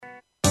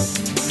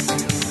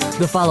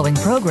The following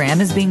program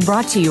is being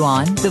brought to you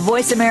on the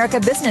Voice America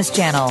Business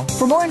Channel.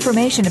 For more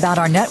information about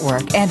our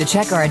network and to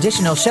check our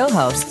additional show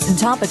hosts and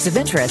topics of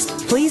interest,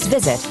 please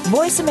visit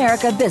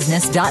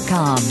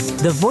voiceamericabusiness.com.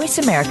 The Voice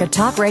America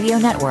Talk Radio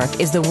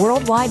Network is the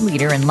worldwide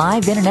leader in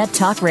live Internet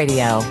talk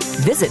radio.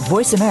 Visit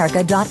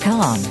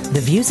voiceamerica.com. The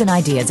views and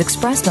ideas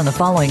expressed on the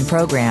following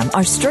program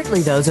are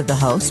strictly those of the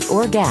host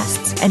or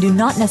guests and do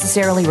not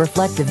necessarily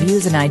reflect the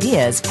views and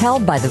ideas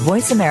held by the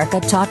Voice America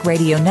Talk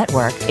Radio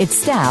Network, its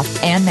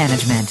staff, and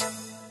management.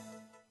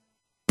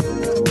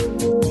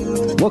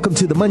 Welcome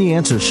to the Money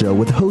Answer Show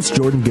with host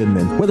Jordan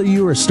Goodman. Whether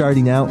you are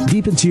starting out,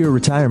 deep into your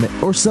retirement,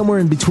 or somewhere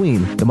in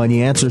between, the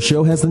Money Answer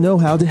Show has the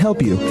know-how to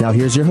help you. Now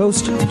here's your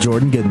host,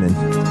 Jordan Goodman.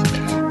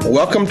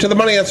 Welcome to the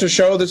Money Answer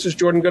Show. This is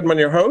Jordan Goodman,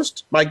 your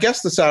host. My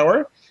guest this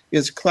hour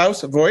is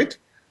Claus Vogt,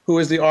 who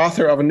is the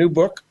author of a new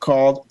book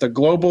called The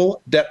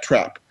Global Debt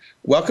Trap.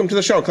 Welcome to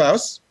the show,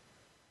 Claus.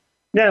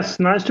 Yes,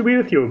 nice to be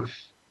with you.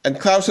 And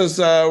Claus is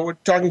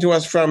talking to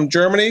us from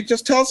Germany.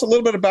 Just tell us a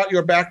little bit about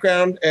your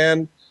background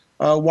and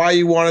why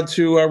you wanted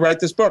to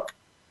write this book.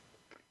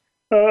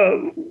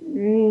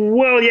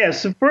 Well,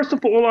 yes. First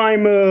of all,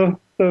 I'm a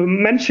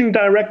managing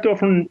director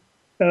of a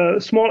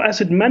small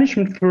asset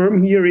management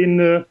firm here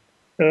in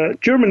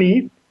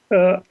Germany.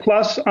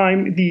 Plus,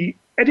 I'm the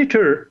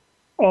editor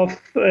of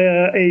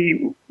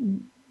a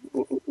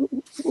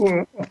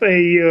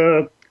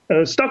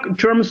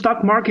German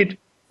stock market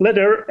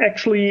letter,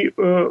 actually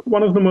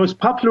one of the most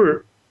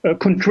popular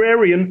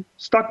contrarian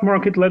stock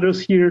market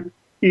letters here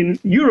in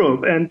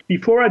Europe. And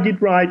before I did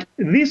write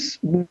this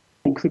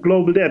book, The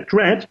Global Debt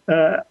Trap,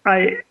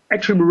 I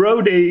actually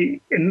wrote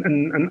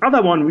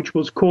another one which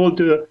was called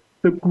the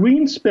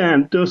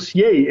Greenspan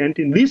Dossier. And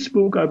in this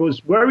book, I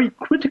was very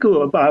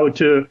critical about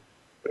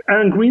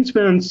Alan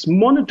Greenspan's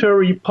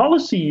monetary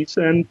policies.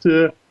 And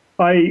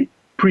I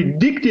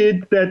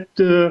predicted that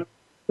the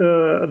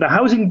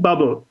housing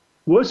bubble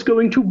was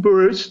going to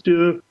burst,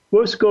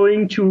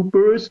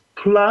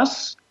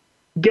 plus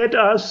get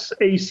us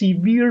a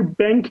severe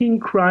banking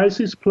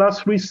crisis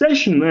plus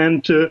recession.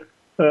 And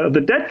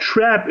the debt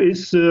trap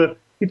is,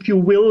 if you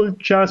will,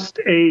 just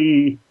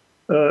a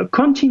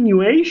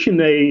continuation,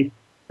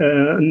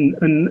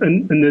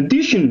 an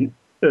addition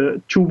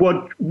to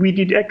what we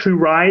did actually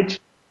write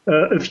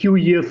a few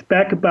years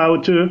back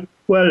about,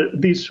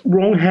 these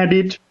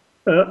wrong-headed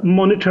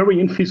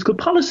monetary and fiscal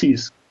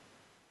policies.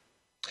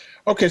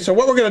 Okay, so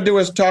what we're going to do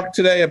is talk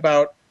today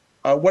about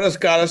what has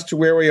got us to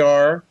where we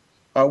are,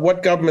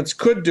 what governments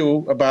could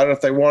do about it if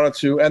they wanted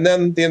to, and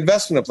then the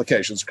investment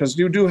implications, because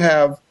you do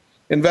have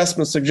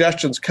investment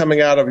suggestions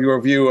coming out of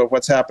your view of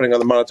what's happening on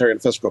the monetary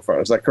and fiscal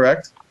front. Is that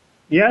correct?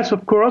 Yes,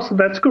 of course,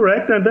 that's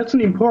correct, and that's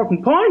an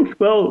important point.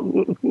 Well,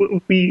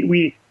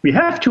 we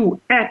have to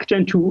act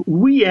and to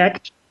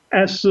react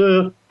as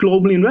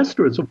global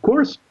investors, of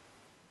course.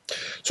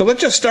 So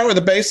let's just start with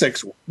the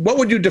basics. What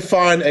would you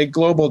define a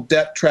global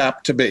debt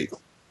trap to be?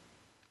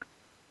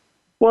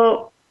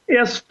 Well,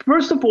 yes,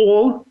 first of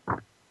all,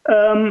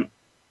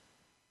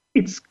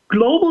 it's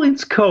global in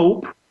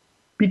scope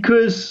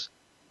because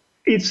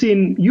it's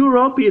in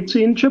Europe, it's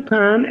in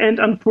Japan, and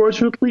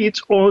unfortunately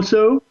it's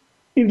also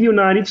in the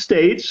United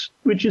States,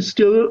 which is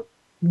still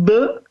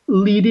the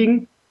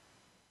leading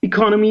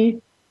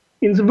economy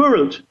in the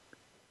world.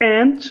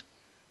 And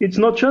it's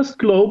not just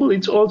global,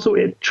 it's also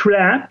a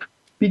trap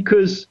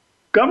because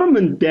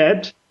government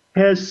debt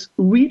has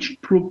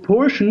reached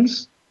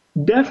proportions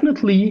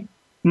definitely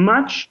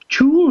much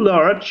too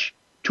large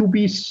to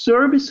be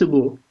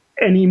serviceable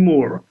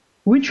anymore,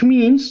 which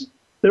means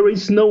there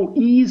is no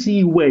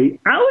easy way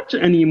out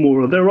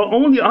anymore. There are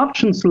only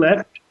options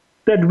left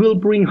that will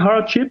bring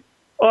hardship,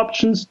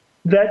 options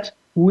that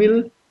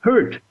will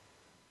hurt.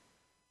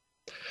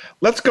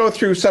 Let's go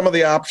through some of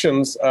the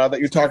options that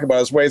you talk about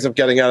as ways of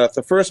getting at it.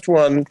 The first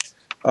one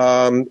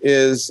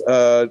is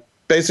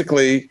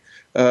basically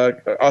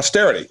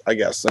austerity, I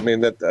guess. I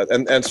mean,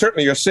 and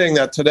certainly you're seeing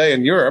that today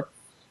in Europe,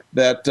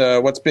 that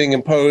what's being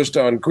imposed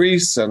on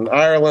Greece and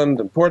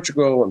Ireland and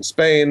Portugal and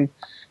Spain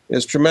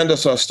is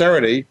tremendous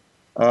austerity.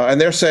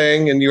 And they're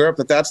saying in Europe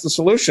that that's the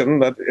solution,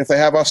 that if they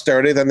have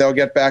austerity, then they'll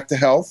get back to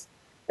health.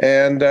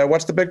 And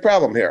what's the big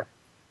problem here?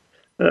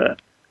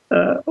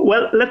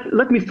 Well,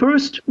 let me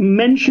first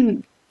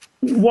mention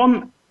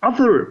one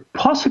other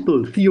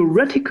possible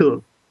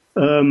theoretical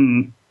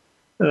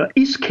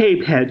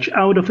escape hatch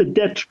out of a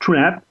debt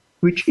trap,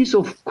 which is,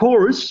 of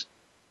course,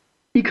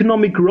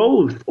 economic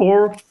growth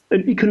or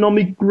an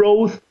economic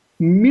growth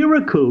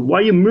miracle.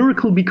 Why a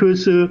miracle?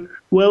 Because, the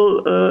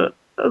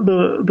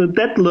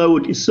debt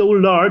load is so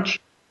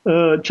large,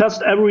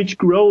 just average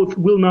growth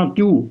will not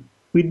do.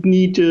 We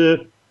need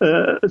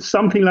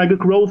something like a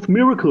growth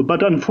miracle.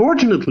 But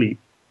unfortunately,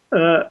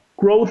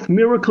 growth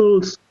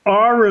miracles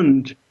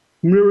aren't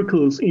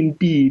miracles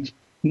indeed.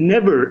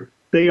 Never.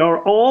 They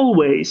are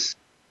always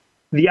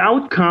the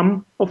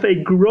outcome of a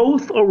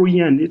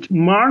growth-oriented,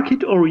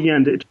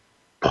 market-oriented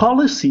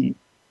policy.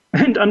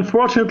 And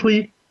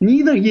unfortunately,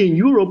 neither here in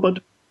Europe, but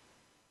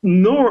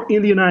nor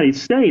in the United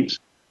States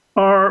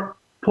are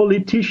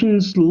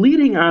politicians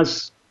leading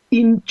us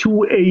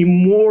into a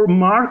more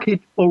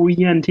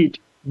market-oriented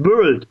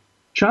world.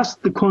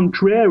 Just the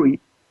contrary.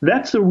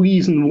 That's the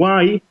reason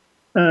why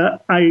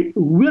I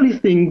really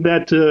think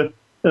that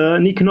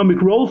an economic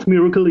growth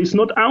miracle is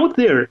not out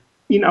there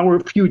in our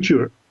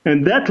future.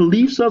 And that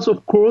leaves us,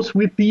 of course,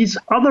 with these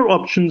other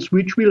options,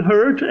 which will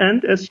hurt,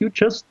 and as you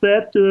just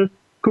said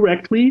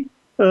correctly,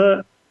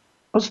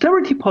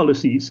 austerity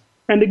policies.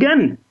 And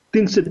again,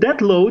 since the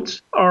debt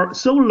loads are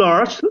so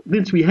large,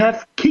 since we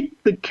have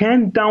kicked the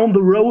can down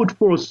the road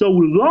for so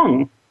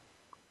long,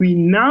 we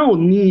now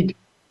need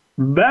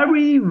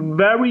very,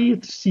 very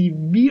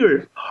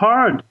severe,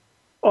 hard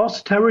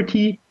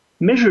austerity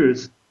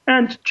measures.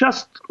 And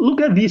just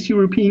look at these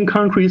European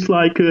countries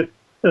like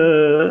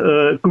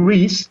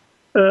Greece.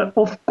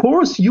 Of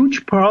course,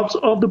 huge parts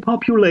of the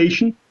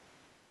population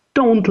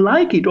don't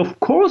like it. Of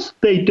course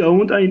they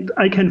don't.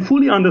 I can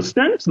fully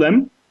understand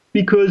them,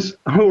 because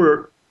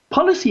our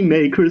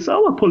policymakers,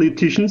 our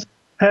politicians,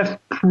 have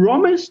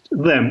promised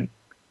them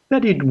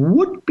that it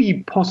would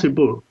be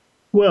possible,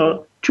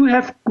 well, to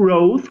have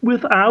growth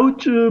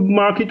without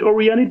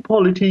market-oriented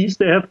policies.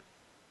 They have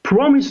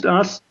promised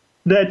us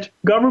that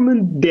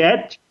government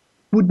debt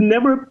would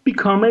never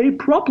become a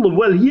problem.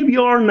 Well, here we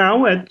are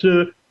now at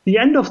the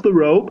end of the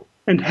rope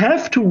and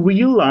have to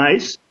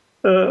realize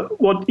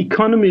what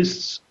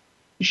economists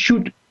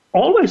should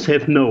always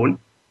have known.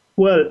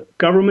 Well,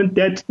 government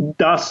debt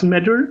does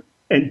matter,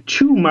 and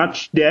too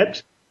much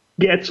debt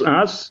gets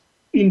us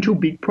into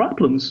big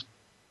problems.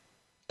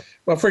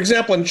 Well, for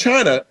example, in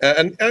China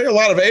and a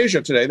lot of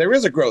Asia today, there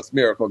is a growth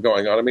miracle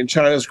going on. I mean,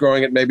 China's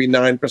growing at maybe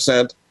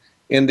 9%,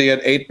 India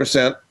at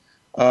 8%.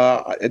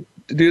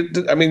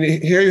 I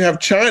mean, here you have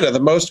China, the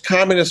most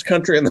communist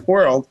country in the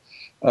world,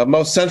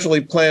 most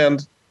centrally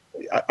planned.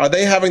 Are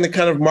they having the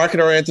kind of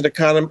market-oriented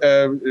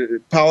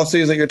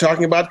policies that you're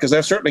talking about? Because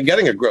they're certainly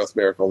getting a growth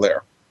miracle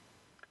there.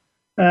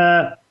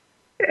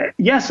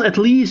 Yes, at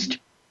least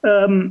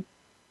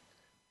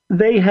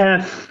they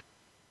have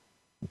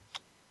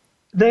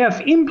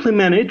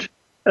implemented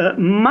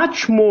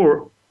much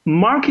more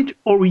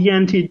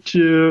market-oriented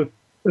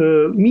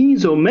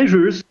means or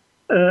measures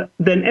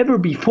than ever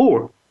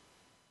before.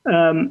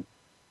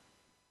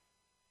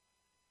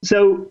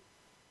 So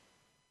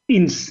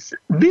in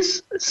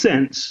this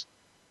sense,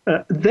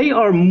 they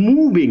are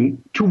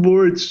moving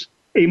towards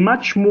a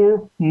much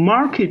more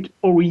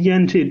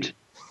market-oriented,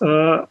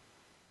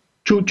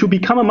 to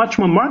become a much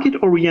more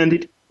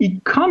market-oriented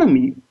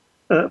economy.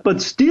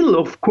 But still,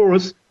 of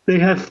course, they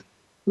have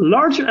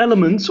large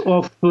elements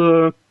of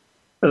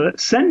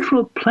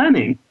central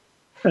planning.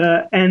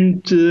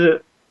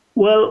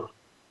 Well,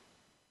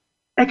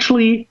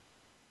 actually,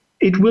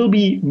 it will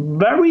be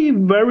very,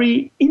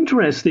 very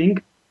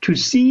interesting to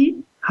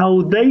see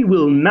how they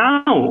will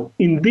now,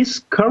 in this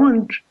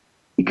current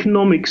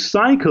economic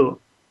cycle,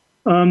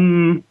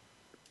 come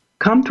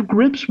to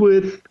grips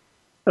with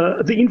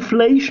the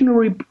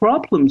inflationary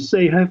problems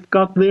they have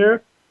got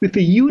there, with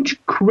the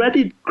huge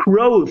credit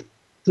growth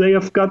they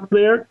have got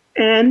there,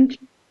 and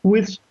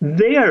with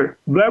their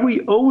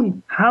very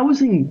own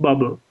housing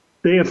bubble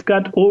they have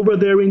got over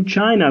there in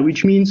China,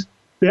 which means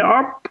there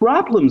are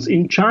problems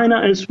in China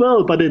as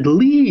well, but at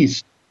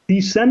least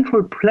these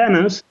central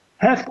planners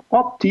have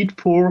opted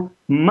for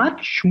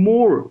much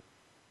more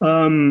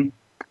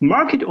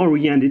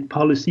market-oriented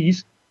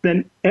policies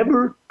than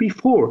ever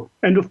before.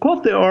 And of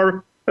course, there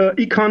are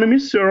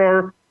economists, there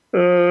are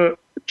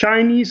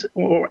Chinese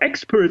or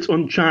experts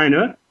on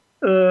China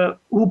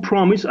who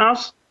promise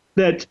us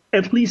that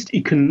at least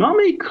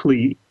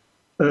economically,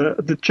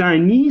 the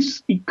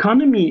Chinese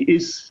economy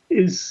is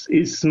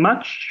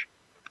much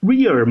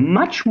freer,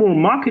 much more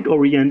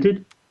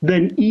market-oriented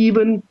than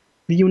even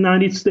the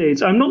United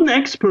States. I'm not an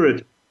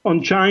expert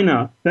on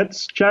China.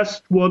 That's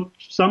just what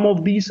some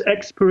of these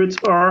experts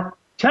are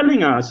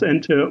telling us.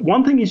 And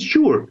one thing is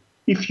sure,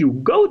 if you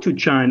go to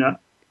China,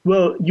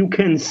 well, you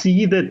can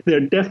see that there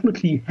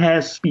definitely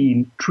has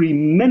been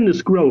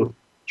tremendous growth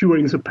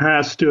during the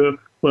past,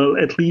 well,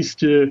 at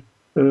least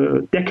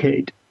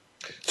decade.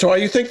 So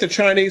you think the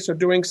Chinese are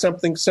doing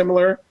something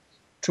similar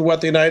to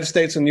what the United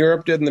States and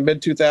Europe did in the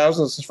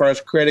mid-2000s as far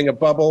as creating a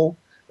bubble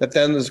that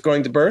then is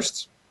going to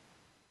burst?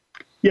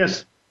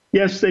 Yes,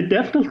 they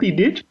definitely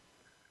did.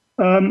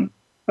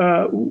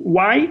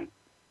 Why?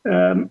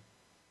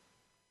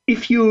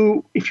 If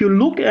you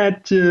look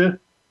at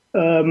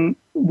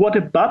what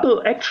a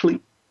bubble actually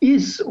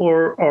is,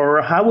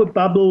 or how a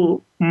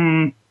bubble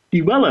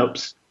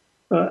develops,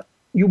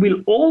 you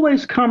will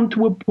always come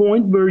to a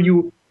point where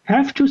you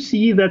have to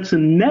see that's a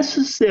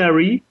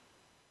necessary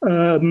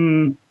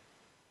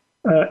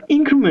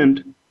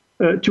increment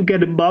to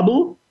get a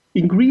bubble.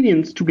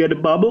 Ingredients to get a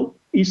bubble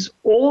is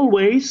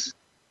always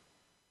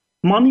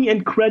money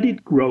and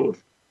credit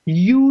growth,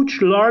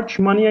 huge, large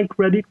money and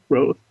credit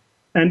growth.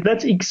 And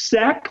that's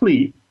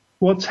exactly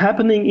what's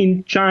happening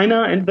in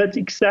China, and that's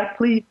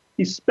exactly,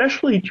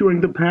 especially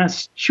during the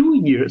past 2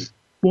 years,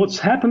 what's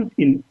happened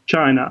in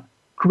China.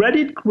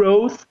 Credit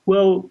growth,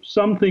 well,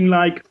 something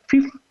like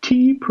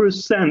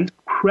 50%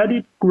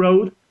 credit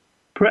growth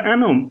per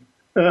annum.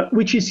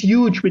 which is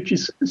huge, which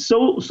is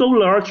so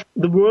large,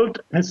 the world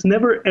has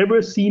never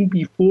ever seen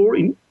before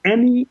in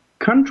any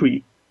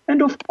country.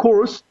 And of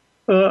course,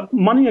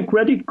 money and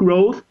credit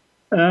growth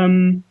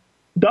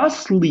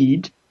does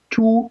lead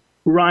to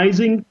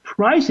rising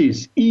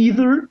prices,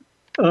 either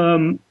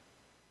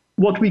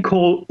what we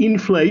call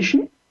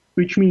inflation,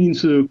 which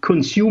means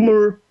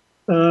consumer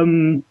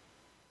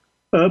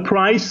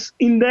price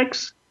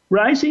index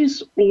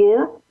rises,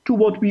 or to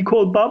what we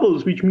call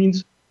bubbles, which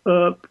means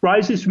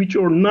prices which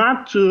are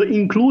not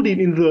included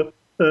in the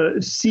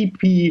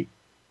CPI,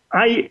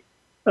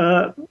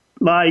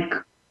 like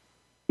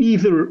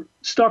either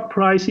stock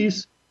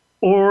prices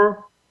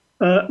or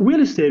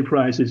real estate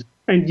prices.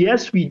 And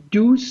yes, we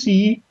do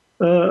see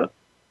a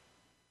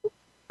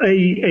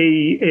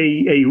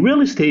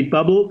real estate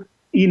bubble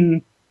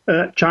in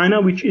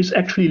China, which is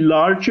actually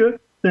larger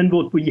than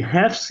what we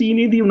have seen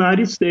in the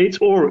United States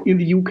or in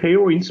the UK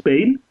or in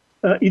Spain.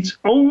 It's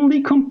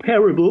only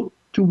comparable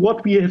to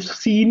what we have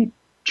seen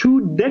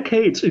 2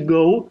 decades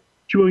ago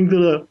during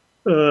the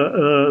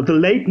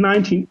late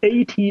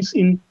 1980s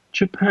in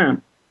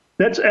Japan.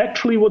 That's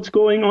actually what's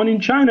going on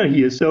in China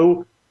here.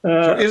 So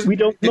we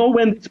don't know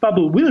when this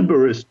bubble will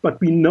burst,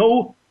 but we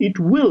know it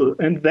will.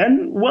 And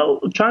then, well,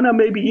 China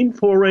may be in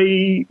for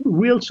a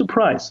real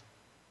surprise.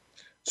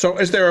 So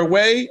is there a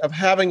way of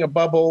having a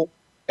bubble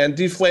and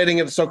deflating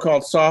it,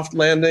 so-called soft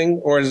landing,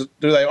 or do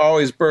they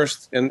always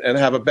burst and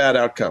have a bad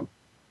outcome?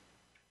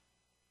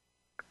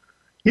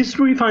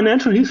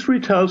 Financial history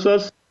tells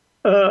us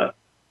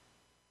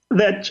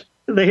that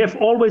they have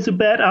always a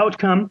bad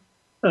outcome,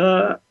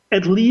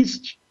 at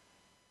least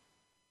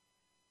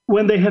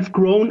when they have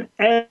grown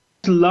as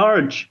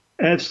large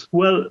as,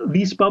 well,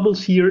 these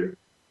bubbles here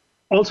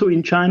also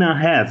in China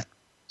have.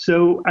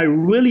 So I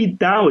really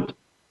doubt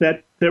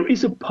that there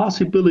is a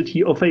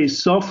possibility of a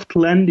soft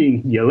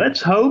landing here.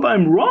 Let's hope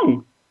I'm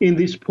wrong in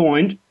this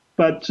point,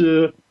 but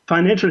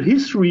financial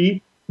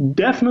history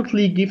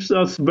definitely gives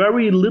us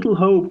very little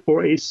hope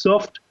for a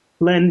soft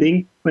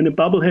landing when a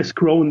bubble has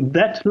grown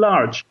that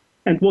large.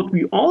 And what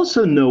we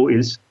also know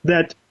is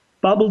that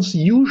bubbles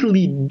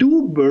usually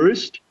do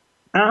burst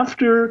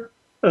after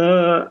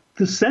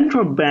the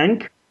central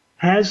bank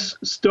has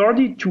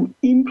started to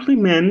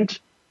implement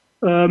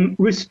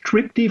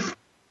restrictive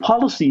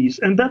policies.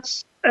 And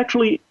that's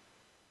actually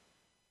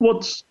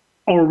what's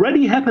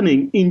already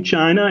happening in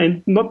China,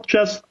 and not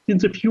just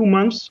since a few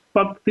months,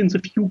 but since a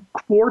few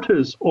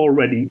quarters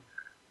already.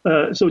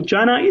 So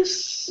China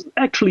is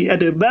actually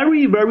at a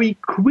very, very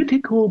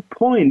critical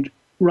point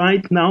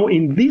right now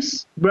in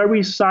this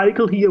very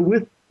cycle here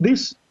with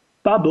this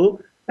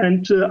bubble.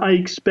 And I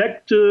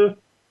expect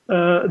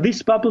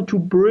this bubble to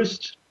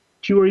burst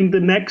during the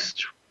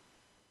next,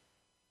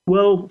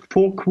 4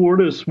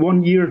 quarters,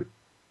 1 year.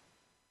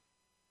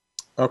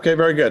 Okay,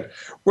 very good.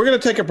 We're going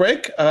to take a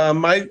break.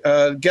 My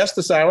guest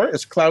this hour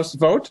is Claus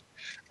Vogt.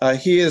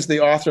 He is the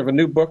author of a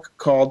new book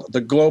called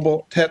The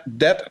Global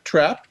Debt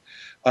Trap.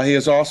 He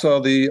is also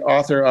the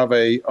author of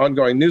an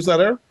ongoing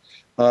newsletter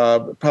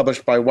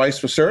published by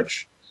Weiss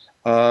Research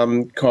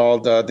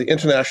called The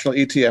International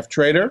ETF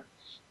Trader.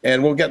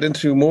 And we'll get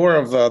into more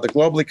of the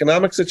global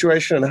economic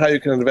situation and how you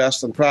can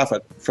invest and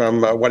profit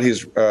from what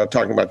he's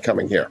talking about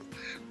coming here.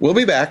 We'll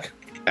be back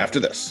after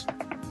this.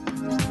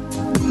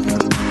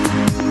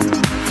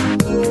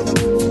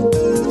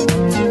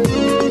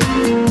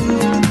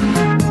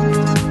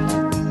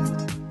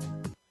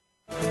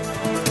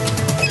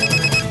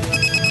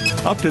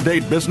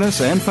 Up-to-date business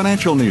and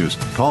financial news.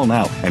 Call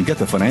now and get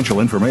the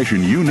financial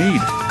information you need.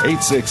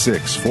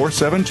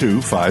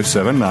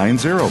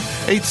 866-472-5790.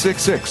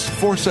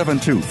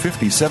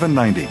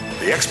 866-472-5790.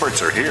 The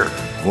experts are here.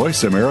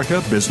 Voice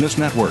America Business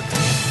Network.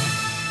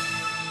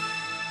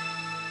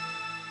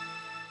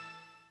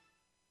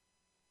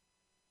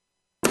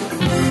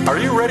 Are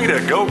you ready to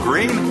go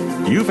green?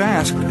 You've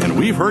asked, and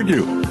we've heard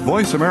you.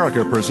 Voice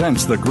America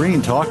presents the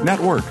Green Talk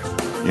Network.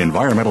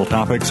 Environmental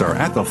topics are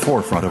at the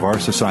forefront of our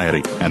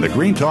society, and the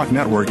Green Talk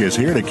Network is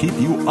here to keep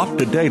you up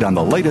to date on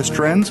the latest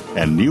trends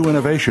and new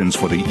innovations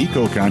for the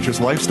eco-conscious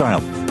lifestyle.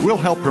 We'll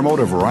help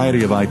promote a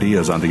variety of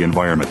ideas on the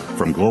environment,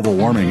 from global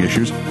warming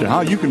issues to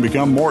how you can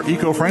become more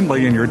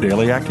eco-friendly in your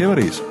daily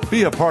activities.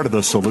 Be a part of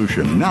the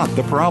solution, not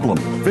the problem.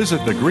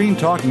 Visit the Green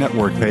Talk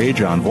Network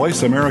page on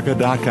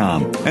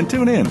voiceamerica.com and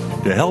tune in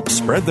to help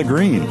spread the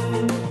green.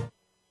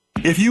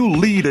 If you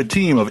lead a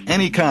team of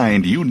any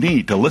kind, you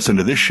need to listen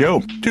to this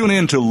show. Tune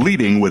in to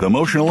Leading with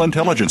Emotional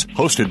Intelligence,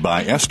 hosted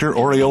by Esther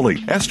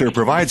Orioli. Esther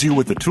provides you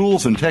with the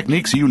tools and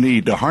techniques you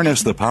need to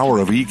harness the power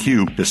of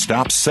EQ to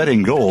stop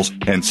setting goals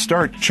and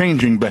start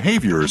changing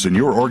behaviors in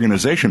your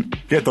organization.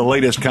 Get the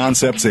latest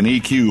concepts in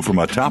EQ from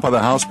a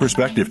top-of-the-house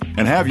perspective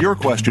and have your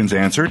questions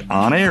answered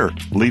on air.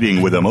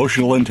 Leading with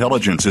Emotional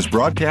Intelligence is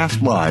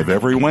broadcast live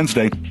every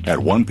Wednesday at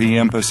 1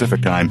 p.m.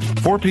 Pacific Time,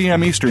 4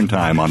 p.m. Eastern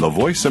Time on the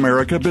Voice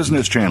America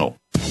Business Channel.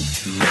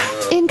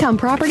 In Income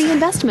Property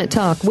Investment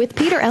Talk with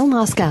Peter L.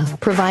 Mosca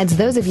provides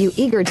those of you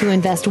eager to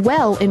invest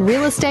well in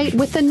real estate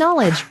with the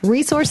knowledge,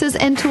 resources,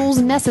 and tools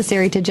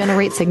necessary to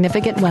generate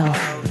significant wealth.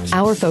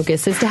 Our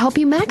focus is to help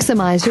you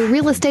maximize your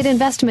real estate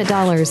investment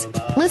dollars.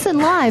 Listen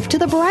live to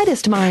the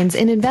brightest minds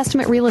in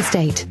investment real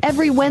estate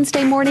every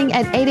Wednesday morning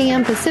at 8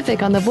 a.m.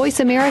 Pacific on the Voice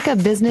America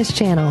Business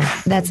Channel.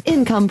 That's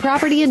Income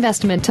Property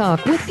Investment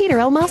Talk with Peter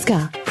L.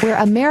 Mosca, where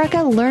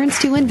America learns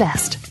to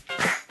invest.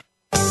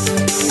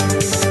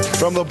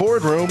 From the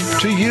boardroom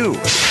to you,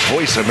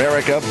 Voice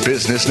America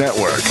Business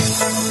Network.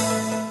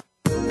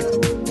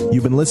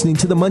 You've been listening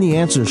to the Money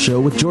Answer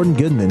Show with Jordan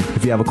Goodman.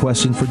 If you have a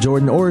question for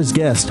Jordan or his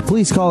guest,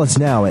 please call us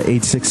now at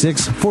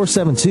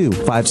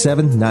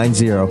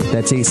 866-472-5790.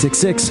 That's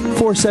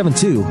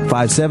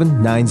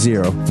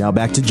 866-472-5790. Now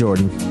back to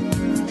Jordan.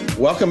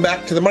 Welcome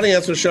back to the Money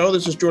Answer Show.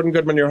 This is Jordan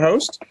Goodman, your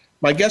host.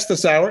 My guest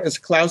this hour is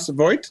Claus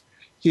Vogt.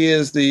 He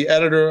is the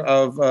editor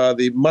of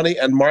the Money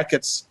and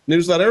Markets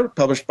newsletter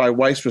published by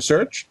Weiss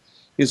Research.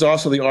 He's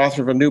also the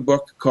author of a new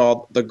book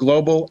called The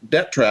Global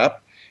Debt Trap,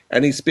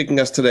 and he's speaking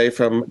to us today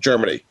from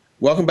Germany.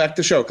 Welcome back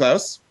to the show,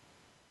 Claus.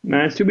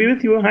 Nice to be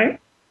with you. Hi.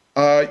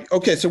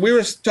 Okay, so we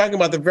were talking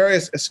about the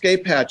various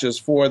escape hatches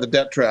for the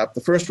debt trap.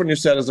 The first one you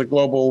said is a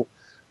global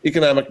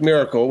economic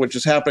miracle, which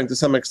is happening to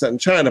some extent in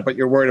China, but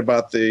you're worried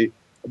about the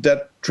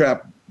debt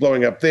trap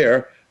blowing up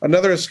there.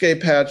 Another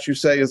escape hatch, you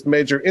say, is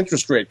major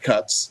interest rate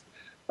cuts.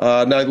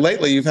 Now,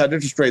 lately, you've had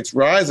interest rates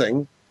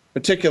rising,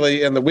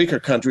 particularly in the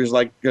weaker countries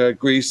like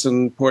Greece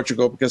and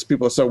Portugal, because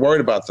people are so worried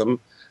about them.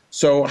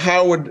 So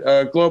how would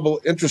global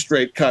interest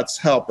rate cuts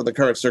help in the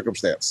current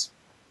circumstance?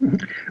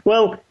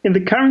 Well, in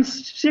the current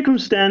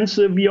circumstance,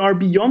 we are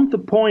beyond the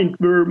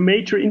point where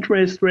major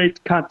interest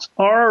rate cuts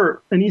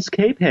are an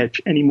escape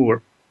hatch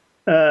anymore.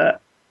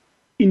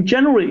 In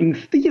general, in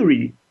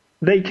theory,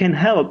 they can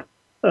help,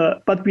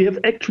 but we have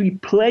actually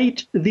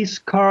played this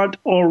card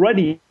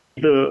already.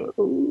 The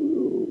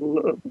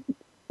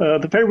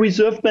Federal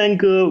Reserve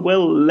Bank,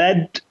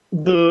 led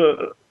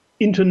the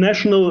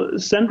international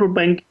central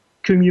bank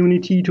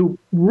community to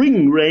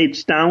bring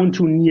rates down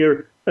to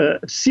near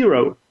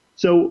zero.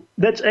 So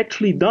that's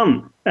actually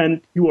done. And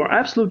you are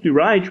absolutely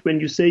right when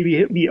you say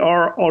we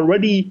are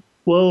already,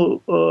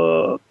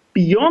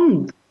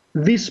 beyond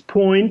this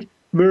point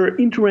where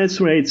interest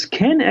rates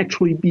can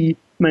actually be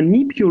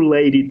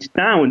manipulated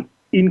down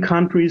in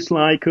countries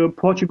like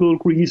Portugal,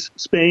 Greece,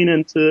 Spain,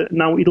 and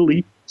now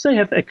Italy. They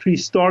have actually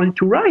started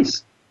to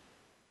rise.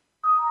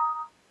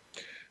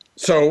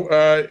 So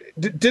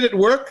did it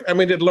work? I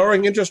mean, did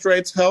lowering interest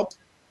rates help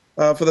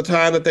for the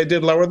time that they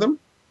did lower them?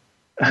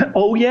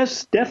 Oh,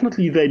 yes,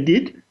 definitely they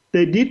did.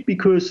 They did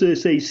because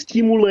they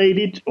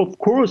stimulated, of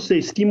course,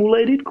 they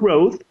stimulated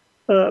growth,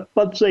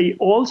 but they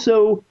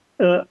also,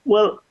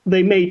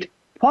 they made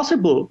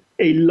possible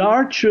a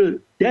larger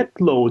debt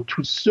load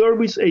to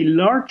service a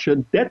larger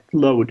debt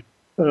load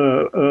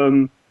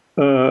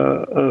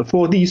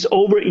for these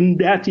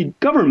over-indebted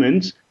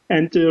governments.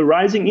 And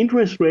rising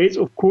interest rates,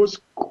 of course,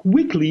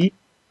 quickly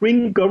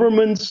bring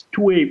governments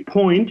to a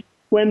point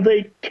when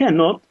they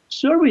cannot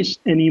service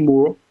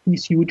anymore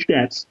these huge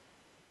debts.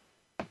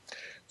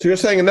 So you're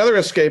saying another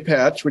escape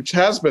hatch, which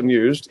has been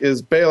used,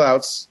 is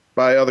bailouts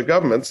by other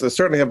governments. There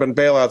certainly have been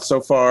bailouts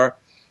so far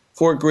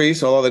for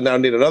Greece, although they now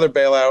need another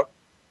bailout.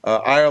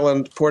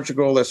 Ireland,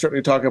 Portugal, they're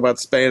certainly talking about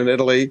Spain and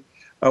Italy.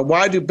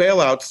 Why do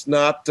bailouts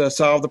not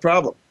solve the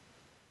problem?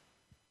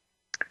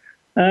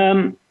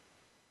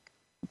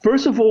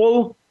 First of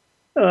all,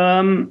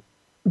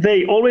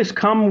 they always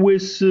come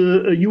with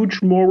a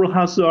huge moral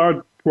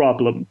hazard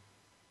problem.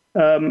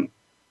 The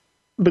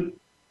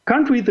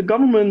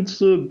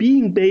governments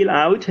being bailed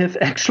out have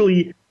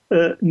actually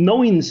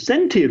no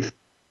incentive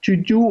to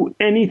do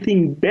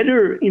anything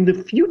better in the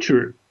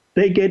future.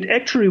 They get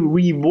actually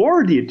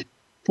rewarded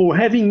for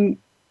having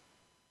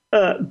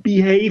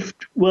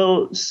behaved,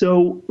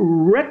 so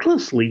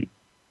recklessly.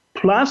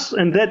 Plus,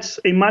 and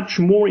that's a much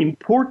more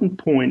important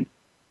point,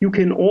 you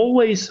can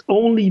always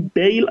only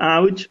bail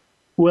out,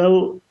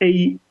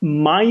 a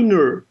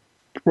minor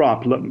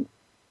problem.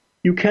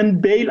 You can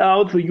bail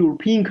out, the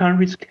European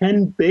countries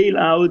can bail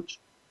out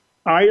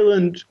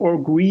Ireland or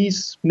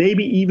Greece,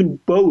 maybe even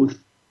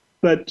both.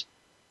 But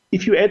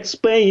if you add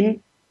Spain,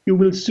 you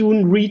will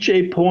soon reach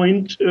a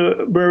point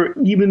where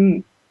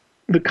even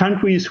the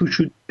countries who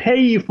should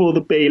pay for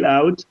the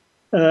bailout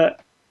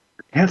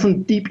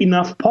haven't deep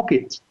enough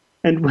pockets.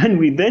 And when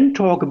we then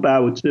talk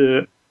about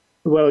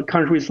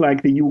countries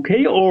like the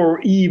UK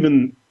or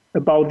even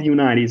about the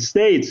United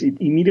States, it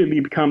immediately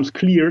becomes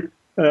clear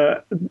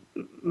that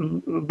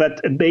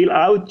a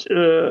bailout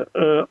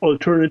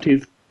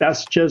alternative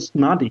does just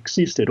not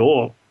exist at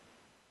all.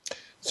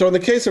 So in the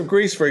case of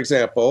Greece, for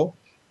example,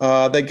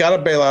 they got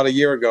a bailout a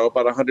year ago,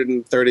 about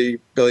 130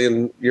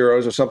 billion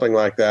euros or something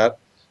like that.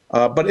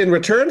 But in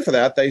return for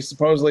that, they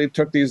supposedly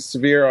took these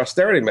severe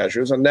austerity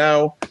measures. And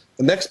now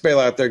the next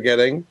bailout they're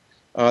getting,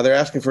 they're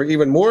asking for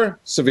even more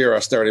severe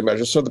austerity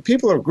measures. So the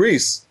people of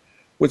Greece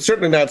would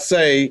certainly not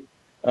say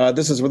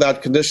this is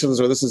without conditions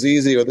or this is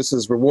easy or this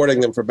is rewarding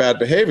them for bad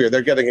behavior.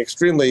 They're getting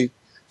extremely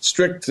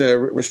strict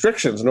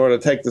restrictions in order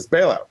to take this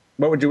bailout.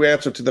 What would you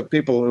answer to the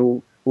people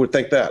who would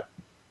think that?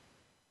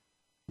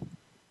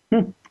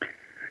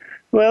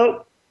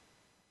 Well,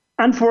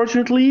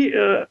 unfortunately,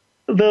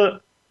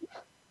 the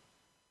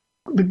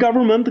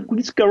government, the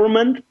Greece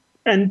government,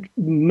 and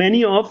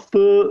many of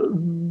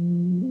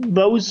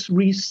those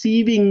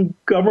receiving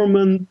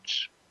government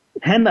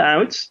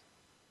handouts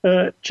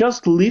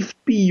just lived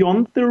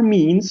beyond their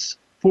means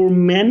for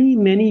many,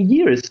 many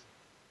years.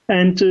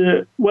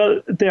 And,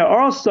 well, there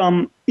are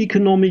some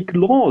economic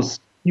laws.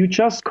 You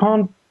just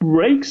can't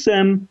break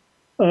them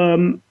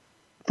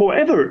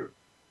forever.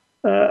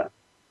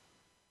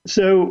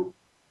 So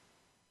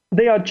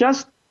they are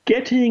just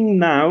getting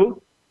now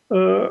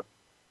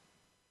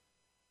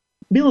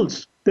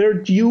bills. They're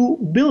due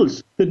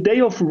bills. The day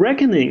of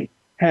reckoning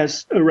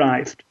has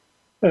arrived.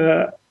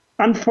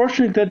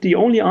 Unfortunately, that's the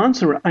only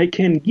answer I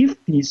can give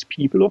these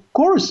people. Of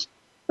course,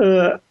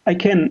 I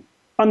can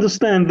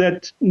understand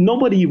that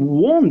nobody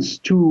wants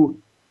to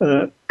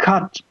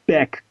cut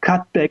back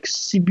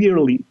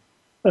severely.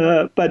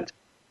 But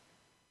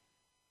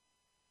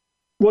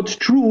what's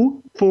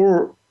true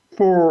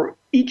for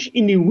each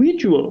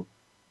individual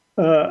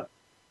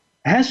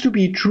has to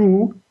be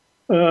true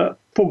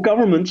for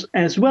governments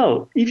as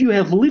well. If you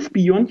have lived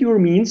beyond your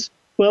means,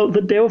 well,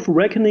 the day of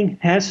reckoning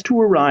has to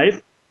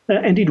arrive,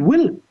 and it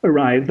will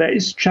arrive. There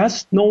is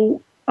just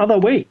no other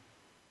way.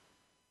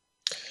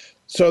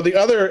 So the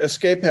other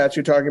escape hatch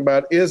you're talking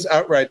about is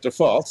outright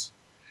default.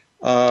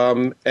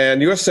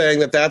 And you're saying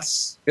that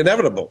that's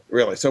inevitable,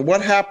 really. So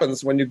what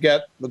happens when you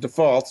get the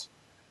default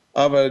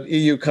of an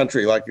EU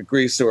country like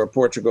Greece or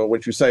Portugal,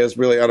 which you say is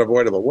really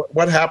unavoidable?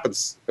 What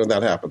happens when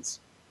that happens?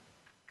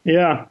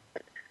 Yeah.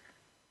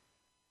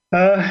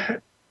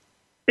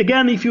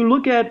 Again, if you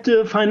look at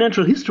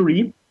financial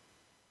history,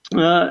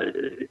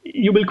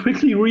 you will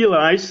quickly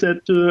realize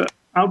that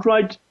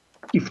outright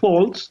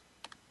defaults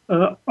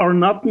are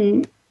not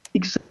an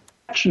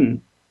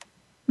exception.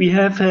 We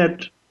have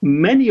had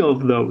many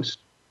of those,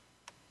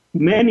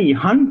 many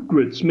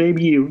hundreds,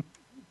 maybe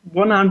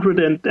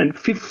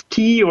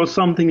 150 or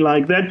something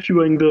like that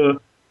during the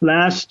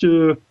last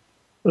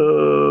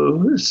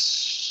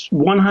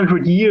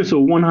 100 years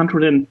or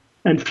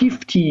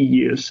 150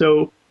 years.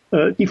 So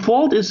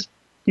default is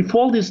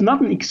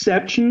not an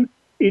exception.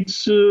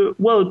 It's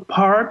well,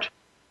 part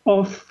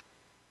of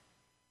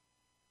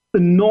the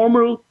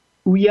normal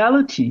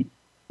reality.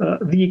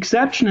 The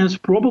exception has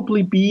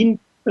probably been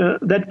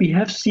that we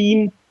have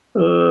seen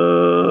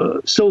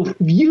so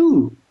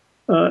few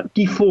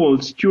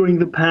defaults during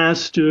the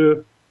past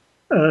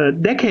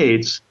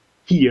decades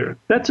here.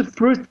 That's the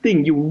first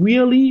thing you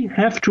really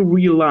have to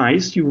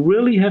realize, you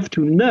really have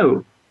to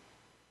know.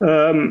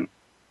 The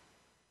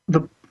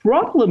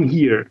problem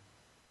here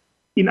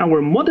in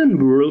our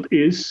modern world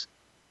is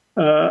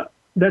that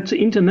the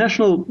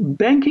international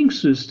banking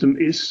system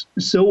is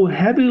so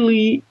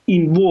heavily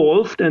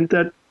involved, and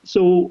that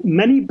so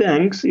many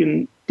banks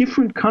in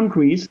different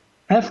countries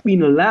have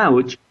been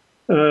allowed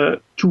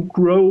to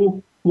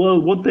grow,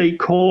 well, what they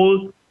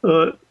call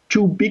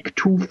too big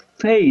to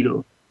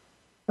fail.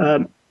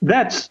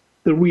 That's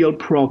the real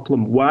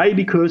problem. Why?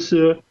 Because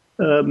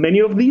many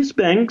of these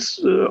banks,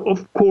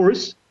 of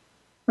course,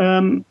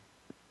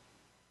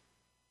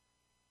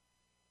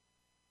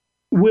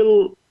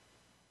 will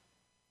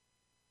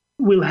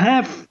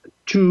have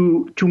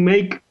to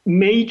make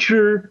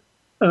major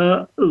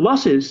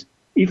losses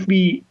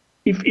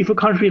if a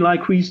country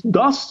like Greece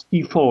does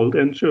default,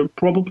 and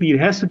probably it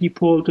has to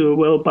default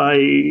well by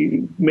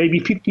maybe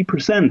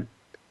 50%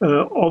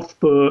 of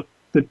the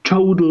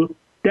total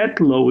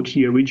debt load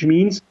here, which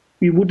means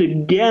we would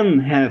again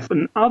have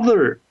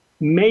another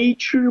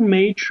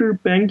major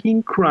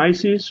banking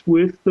crisis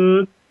with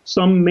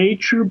some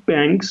major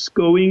banks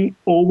going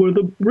over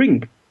the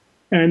brink.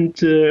 And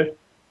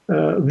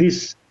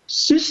this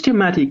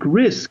systematic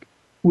risk,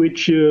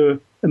 which a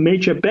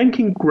major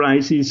banking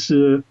crisis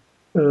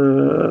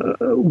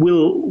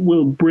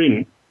will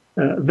bring,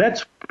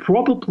 that's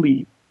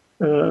probably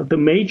the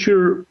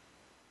major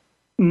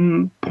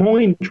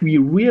point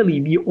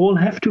we all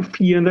have to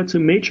fear, and that's a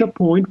major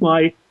point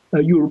why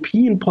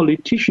European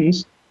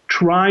politicians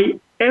try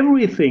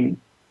everything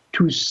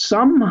to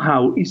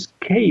somehow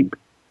escape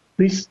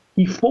this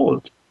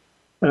default.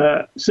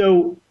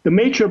 So the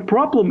major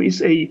problem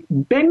is a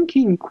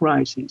banking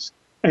crisis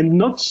and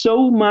not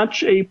so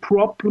much a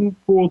problem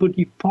for the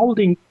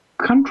defaulting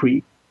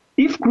country.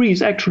 If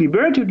Greece actually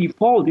were to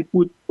default, it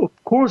would, of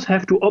course,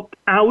 have to opt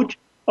out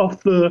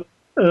of the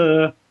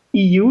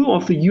EU,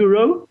 of the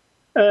euro,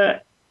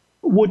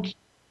 would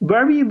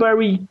very,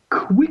 very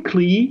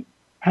quickly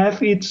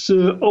have its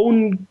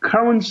own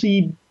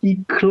currency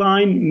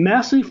decline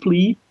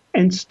massively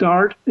and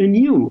start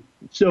anew.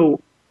 So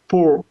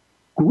for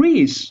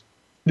Greece,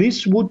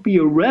 this would be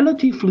a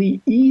relatively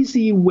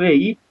easy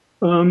way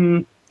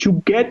to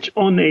get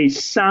on a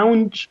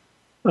sound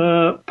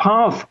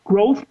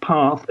growth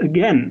path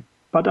again.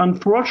 But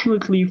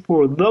unfortunately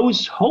for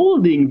those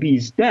holding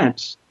these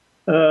debts,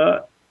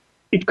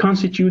 it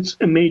constitutes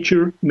a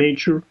major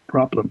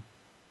problem.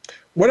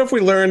 what if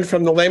we learned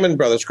from the Lehman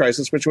Brothers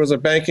crisis, which was a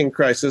banking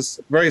crisis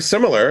very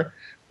similar,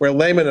 where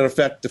Lehman, in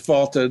effect,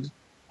 defaulted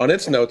on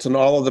its notes, and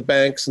all of the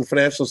banks and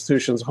financial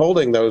institutions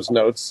holding those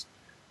notes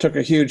took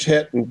a huge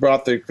hit and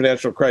brought the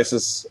financial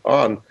crisis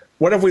on.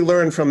 What have we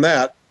learned from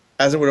that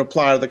as it would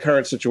apply to the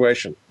current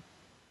situation?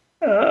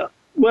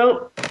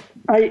 Well,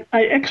 I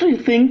actually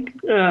think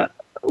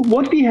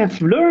what we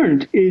have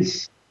learned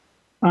is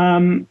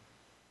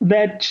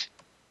that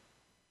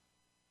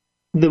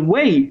the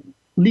way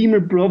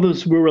Lehman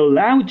Brothers were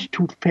allowed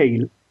to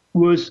fail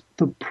was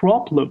the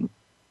problem,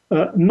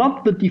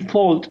 not the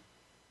default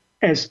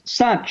as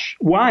such.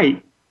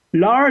 Why?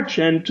 Large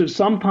and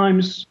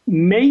sometimes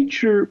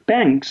major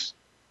banks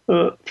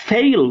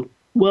fail,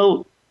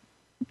 well,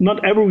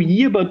 not every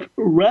year, but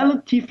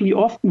relatively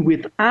often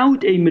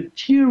without a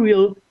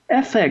material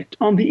effect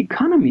on the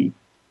economy.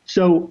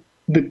 So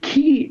the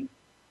key,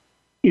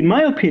 in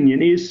my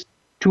opinion, is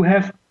to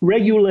have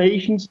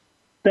regulations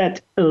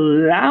that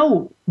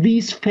allow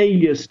these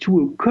failures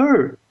to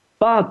occur,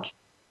 but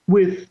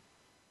with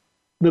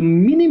the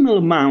minimal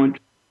amount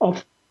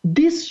of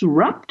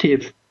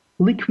disruptive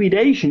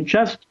liquidation.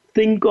 Just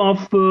think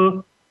of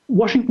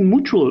Washington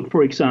Mutual,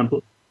 for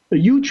example, a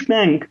huge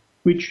bank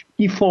which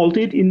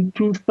defaulted in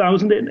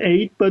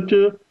 2008, but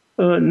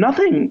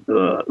nothing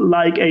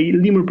like a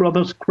Lehman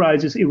Brothers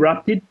crisis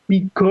erupted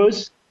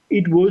because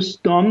it was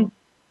done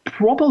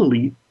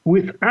properly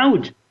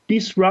without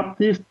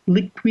disruptive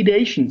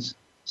liquidations.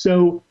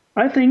 So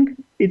I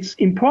think it's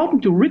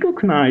important to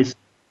recognize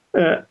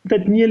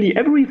that nearly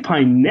every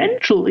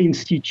financial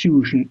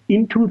institution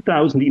in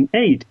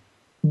 2008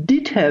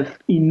 did have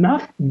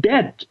enough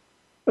debt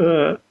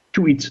to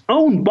its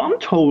own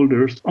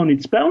bondholders on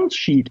its balance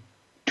sheet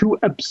to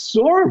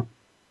absorb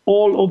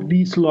all of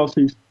these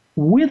losses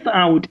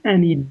without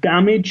any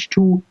damage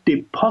to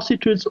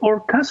depositors or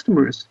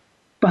customers.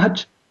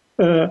 But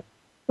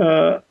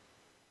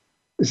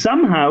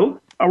somehow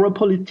our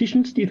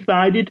politicians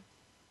decided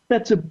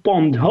that the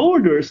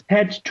bondholders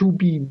had to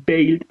be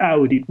bailed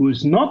out. It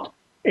was not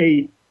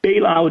a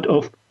bailout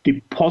of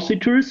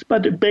depositors,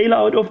 but a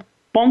bailout of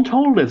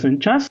bondholders.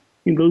 And just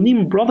in the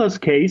Lehman Brothers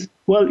case,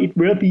 well, it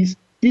were these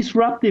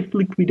disruptive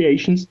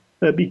liquidations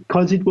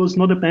because it was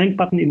not a bank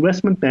but an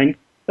investment bank,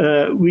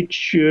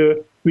 which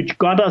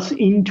got us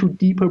into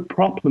deeper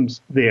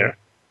problems there.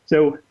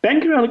 So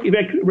bank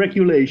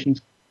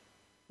regulations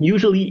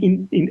usually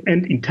and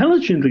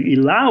intelligently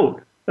allow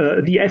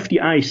the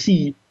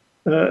FDIC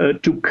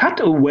to cut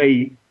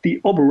away the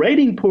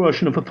operating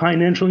portion of a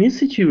financial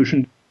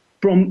institution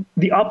from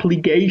the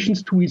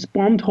obligations to its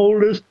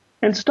bondholders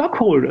and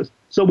stockholders.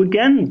 So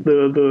again,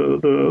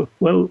 the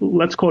well,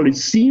 let's call it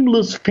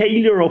seamless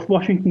failure of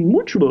Washington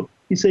Mutual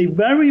is a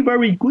very,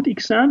 very good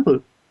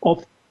example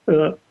of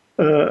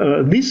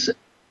this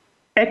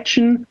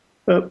action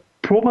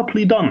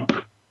properly done.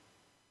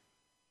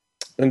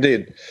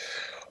 Indeed.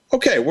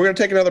 Okay, we're going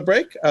to take another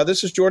break.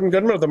 This is Jordan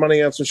Goodman of the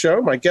Money Answer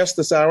Show. My guest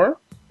this hour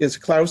is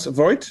Claus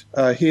Vogt.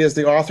 He is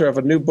the author of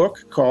a new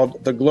book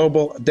called The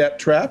Global Debt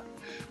Trap.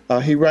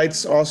 He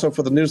writes also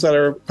for the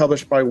newsletter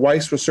published by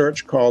Weiss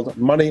Research called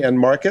Money and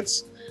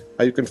Markets.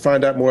 You can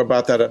find out more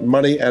about that at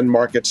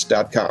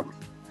moneyandmarkets.com.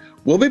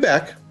 We'll be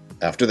back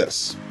after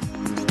this.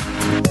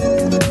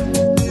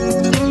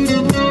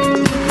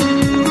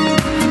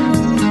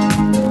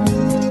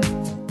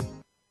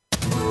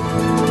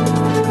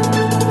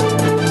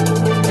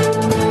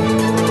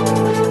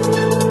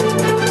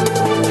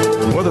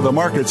 The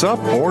market's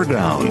up or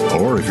down,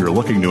 or if you're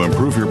looking to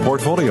improve your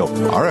portfolio,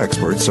 our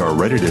experts are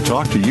ready to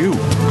talk to you.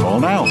 Call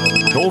now.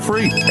 Toll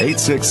free,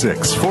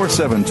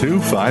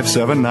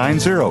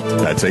 866-472-5790.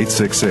 That's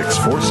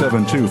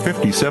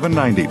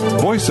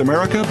 866-472-5790. Voice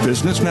America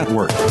Business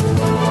Network.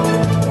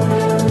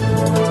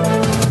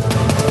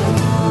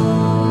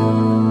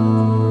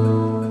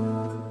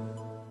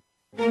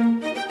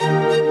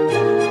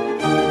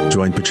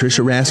 Join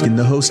Patricia Raskin,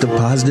 the host of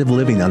Positive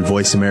Living on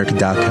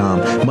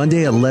VoiceAmerica.com,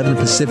 Monday at 11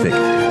 Pacific.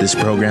 This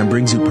program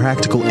brings you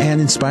practical and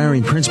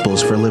inspiring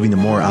principles for living a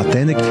more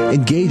authentic,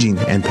 engaging,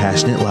 and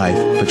passionate life.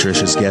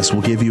 Patricia's guests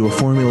will give you a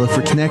formula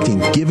for connecting,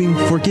 giving,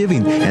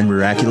 forgiving, and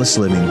miraculous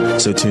living.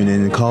 So tune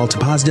in and call to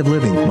Positive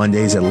Living,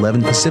 Mondays at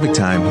 11 Pacific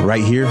Time,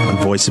 right here on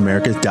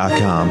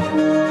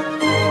VoiceAmerica.com.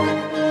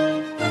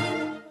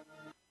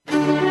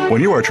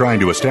 When you are trying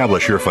to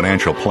establish your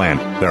financial plan,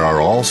 there are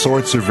all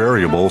sorts of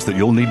variables that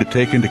you'll need to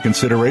take into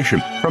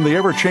consideration, from the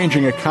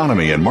ever-changing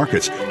economy and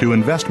markets to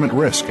investment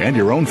risk and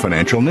your own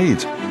financial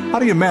needs. How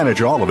do you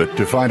manage all of it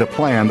to find a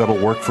plan that'll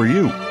work for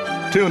you?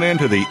 Tune in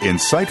to The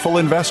Insightful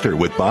Investor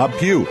with Bob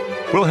Pugh.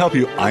 We'll help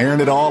you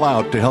iron it all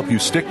out to help you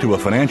stick to a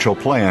financial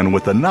plan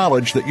with the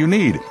knowledge that you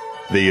need.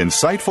 The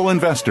Insightful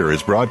Investor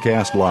is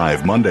broadcast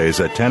live Mondays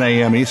at 10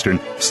 a.m. Eastern,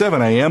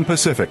 7 a.m.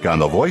 Pacific on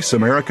the Voice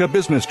America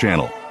Business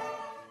Channel.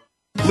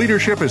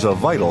 Leadership is a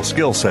vital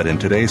skill set in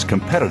today's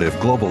competitive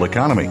global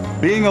economy.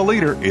 Being a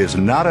leader is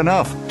not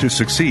enough. To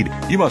succeed,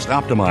 you must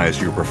optimize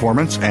your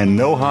performance and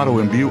know how to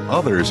imbue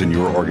others in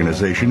your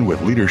organization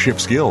with leadership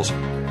skills.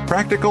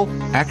 Practical,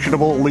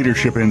 actionable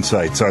leadership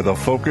insights are the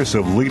focus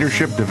of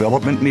Leadership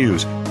Development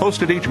News,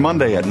 hosted each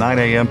Monday at 9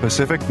 a.m.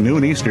 Pacific,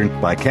 noon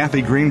Eastern, by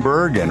Kathy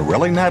Greenberg and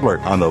Relly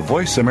Nadler on the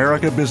Voice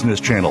America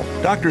Business Channel.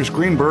 Doctors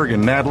Greenberg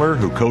and Nadler,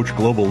 who coach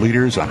global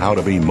leaders on how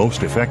to be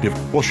most effective,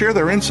 will share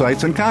their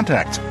insights and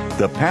contacts.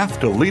 The path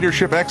to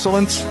leadership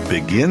excellence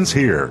begins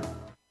here.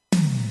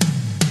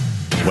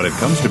 When it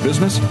comes to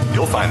business,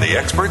 you'll find the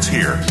experts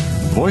here.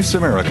 Voice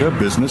America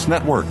Business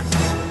Network.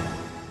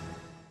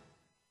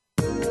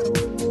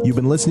 You've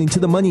been listening to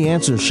the Money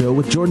Answer Show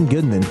with Jordan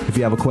Goodman. If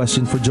you have a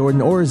question for Jordan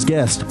or his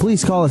guest,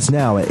 please call us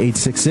now at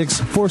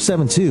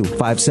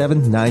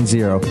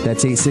 866-472-5790.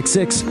 That's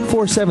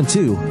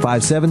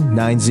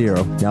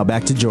 866-472-5790. Now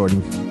back to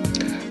Jordan.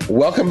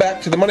 Welcome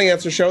back to the Money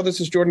Answer Show.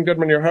 This is Jordan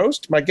Goodman, your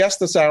host. My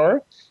guest this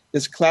hour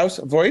is Claus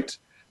Vogt.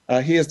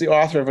 He is the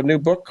author of a new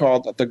book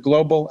called The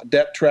Global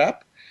Debt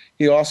Trap.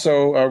 He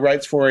also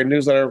writes for a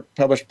newsletter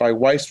published by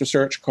Weiss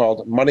Research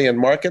called Money and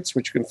Markets,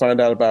 which you can find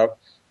out about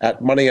at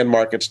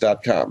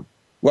moneyandmarkets.com.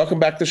 Welcome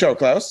back to the show,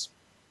 Claus.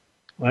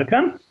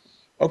 Welcome.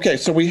 Okay,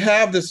 so we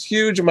have this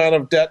huge amount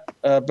of debt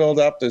build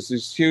up. There's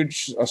these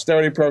huge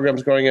austerity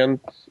programs going in.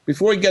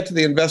 Before we get to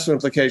the investment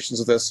implications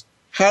of this,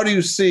 how do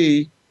you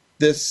see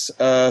this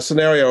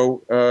scenario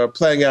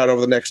playing out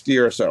over the next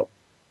year or so?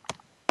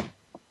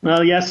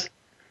 Well, yes.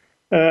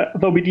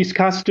 Though we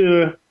discussed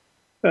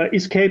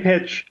escape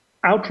hatch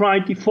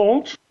outright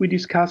default, we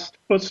discussed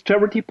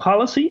austerity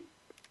policy.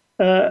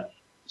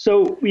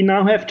 So we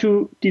now have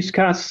to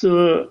discuss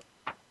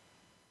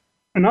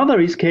another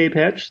escape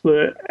hatch,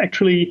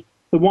 actually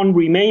the one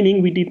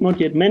remaining we did not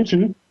yet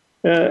mention,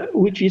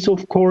 which is,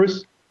 of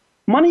course,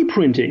 money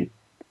printing.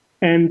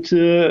 And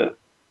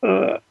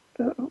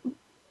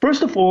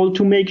first of all,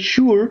 to make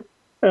sure,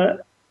 I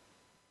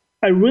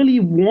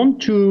really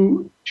want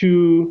to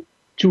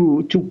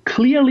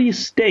clearly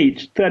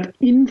state that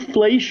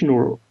inflation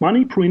or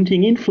money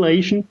printing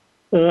inflation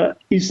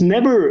is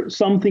never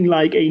something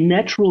like a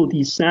natural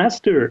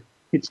disaster.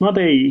 It's not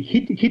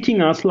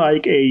hitting us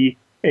like a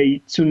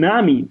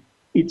tsunami.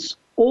 It's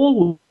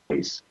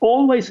always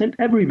and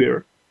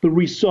everywhere the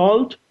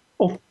result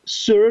of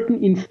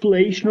certain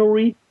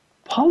inflationary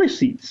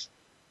policies.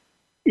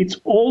 It's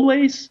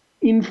always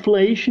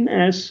inflation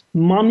as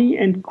money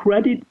and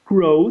credit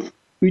growth,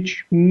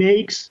 which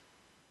makes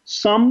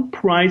some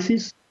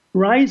prices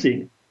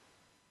rising.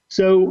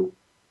 So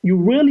you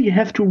really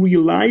have to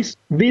realize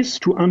this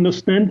to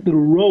understand the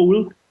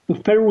role the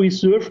Federal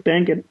Reserve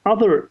Bank and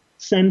other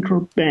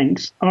central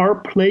banks are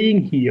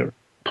playing here.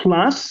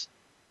 Plus,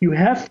 you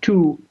have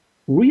to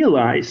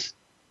realize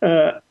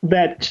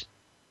that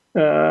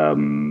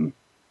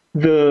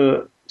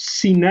the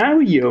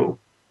scenario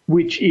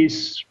which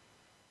is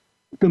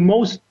the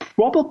most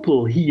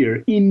probable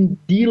here in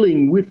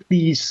dealing with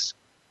these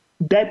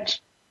debt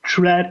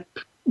trap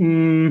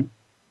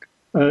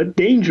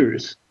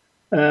dangers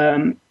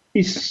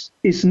is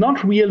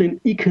not really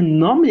an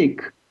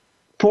economic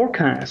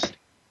forecast.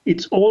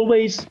 It's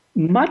always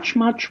much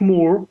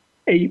more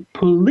a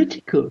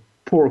political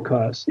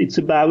forecast. It's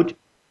about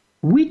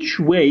which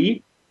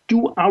way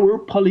do our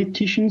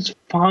politicians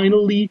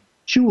finally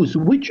choose?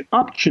 Which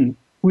option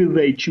will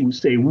they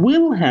choose? They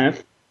will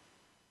have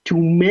to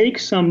make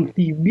some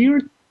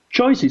severe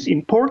choices,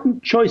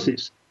 important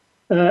choices.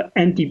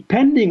 And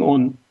depending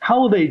on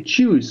how they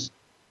choose,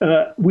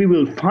 we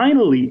will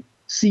finally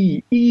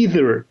see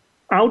either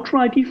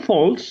outright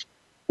defaults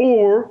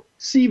or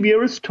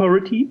severe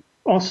austerity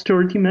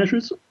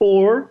measures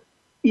or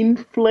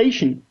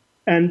inflation.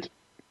 And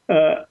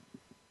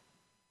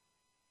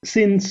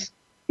since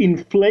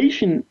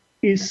inflation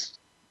is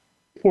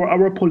for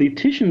our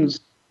politicians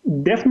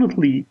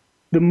definitely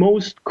the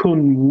most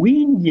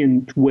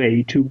convenient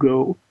way to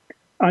go,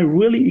 I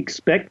really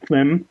expect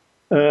them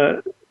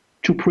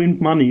to print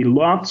money,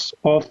 lots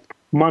of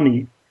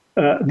money.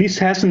 This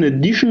has an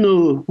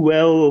additional,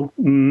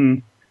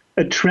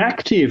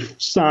 attractive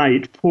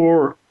side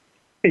for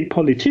a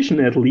politician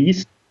at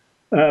least,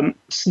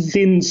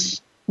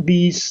 since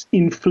these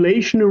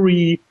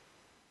inflationary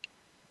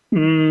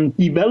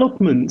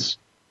developments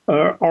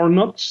are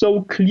not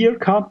so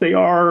clear-cut. They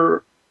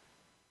are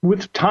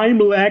with time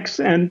lags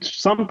and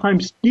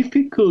sometimes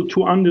difficult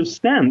to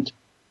understand.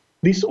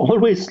 This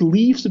always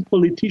leaves a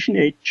politician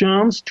a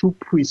chance to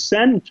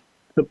present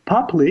the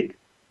public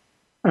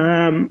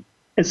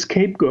a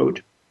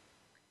scapegoat.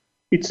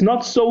 It's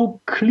not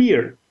so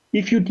clear.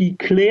 If you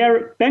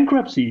declare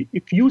bankruptcy,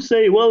 if you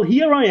say, well,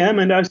 here I am,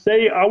 and I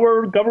say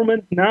our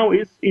government now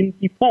is in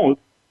default,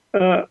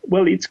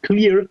 well, it's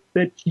clear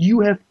that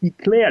you have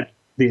declared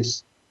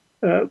this.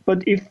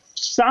 But if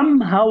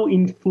somehow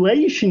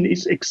inflation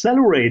is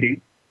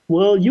accelerating,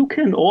 well, you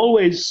can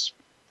always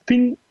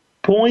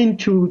point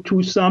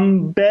to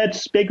some bad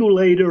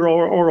speculator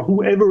or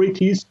whoever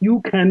it is you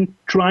can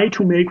try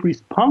to make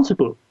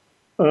responsible.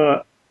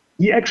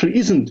 He actually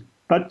isn't,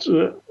 but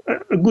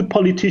a good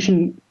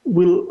politician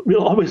will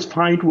always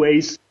find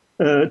ways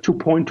to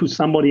point to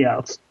somebody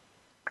else.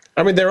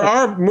 I mean, there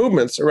are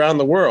movements around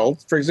the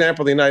world. For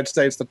example, the United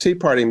States, the Tea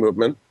Party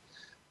movement,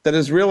 that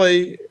is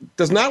really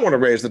does not want to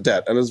raise the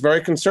debt and is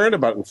very concerned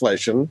about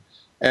inflation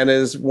and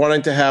is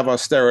wanting to have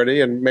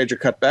austerity and major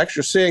cutbacks.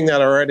 You're seeing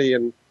that already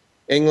in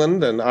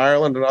England and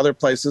Ireland and other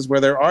places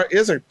where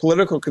is a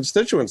political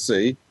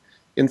constituency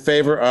in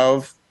favor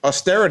of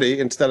austerity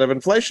instead of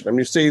inflation. I mean,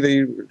 you see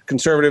the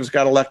Conservatives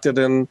got elected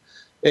in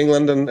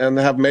England and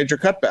have major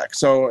cutbacks.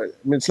 So I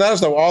mean, it's not as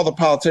though all the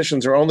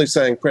politicians are only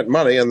saying print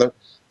money, and the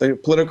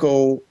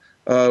political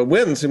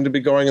winds seem to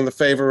be going in the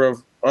favor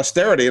of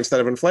austerity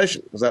instead of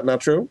inflation. Is that not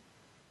true?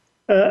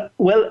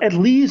 Well, at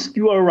least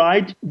you are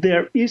right.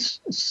 There is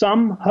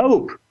some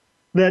hope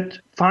that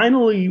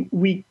finally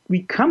we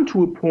come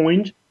to a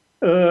point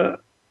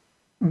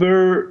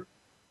where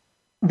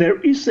there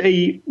is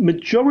a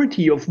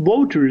majority of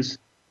voters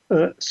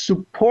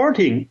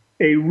supporting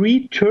a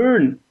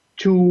return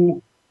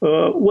to,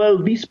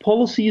 these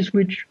policies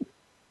which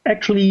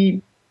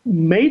actually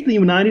made the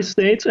United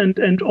States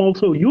and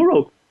also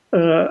Europe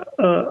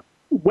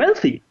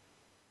wealthy.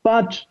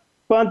 But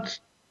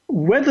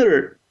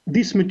whether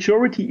this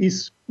majority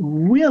is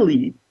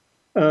really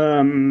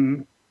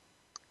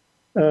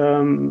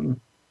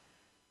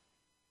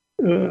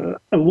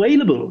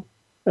available,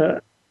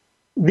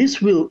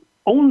 this will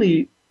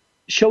only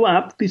show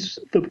up.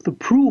 The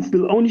proof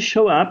will only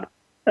show up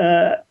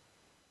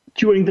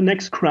during the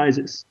next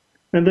crisis.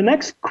 When the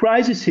next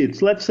crisis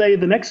hits, let's say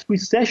the next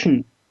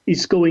recession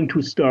is going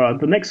to start,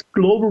 the next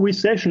global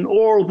recession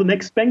or the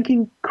next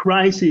banking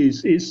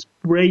crisis is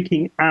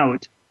breaking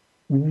out,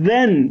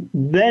 then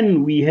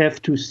we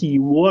have to see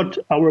what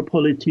our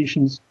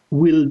politicians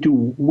will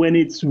do when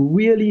it's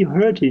really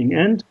hurting.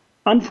 And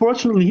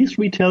unfortunately,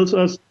 history tells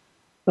us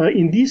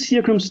in these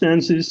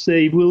circumstances,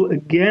 they will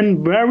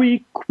again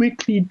very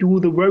quickly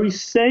do the very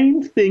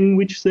same thing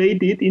which they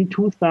did in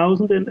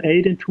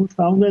 2008 and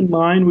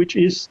 2009, which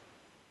is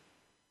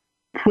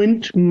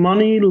print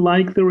money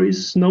like there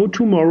is no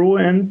tomorrow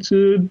and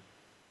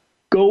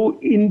go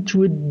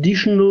into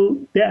additional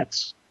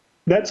debts.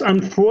 That's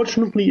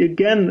unfortunately,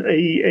 again,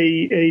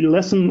 a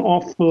lesson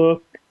of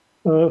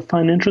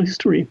financial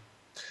history.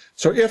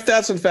 So if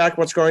that's in fact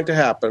what's going to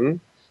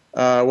happen,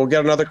 we'll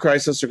get another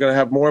crisis. We're going to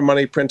have more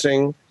money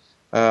printing,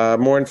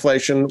 more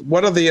inflation.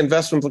 What are the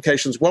investment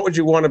implications? What would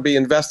you want to be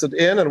invested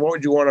in, and what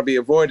would you want to be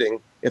avoiding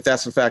if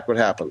that's in fact what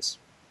happens?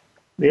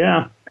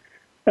 Yeah,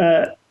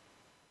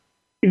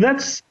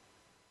 that's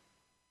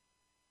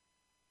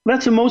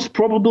the most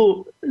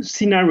probable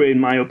scenario in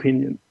my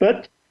opinion.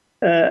 But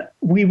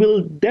we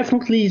will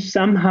definitely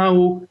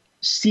somehow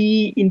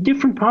see in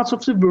different parts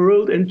of the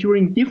world and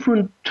during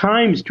different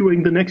times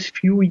during the next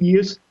few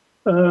years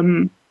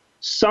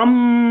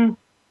some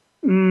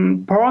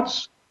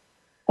parts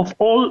of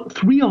all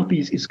three of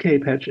these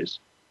escape hatches.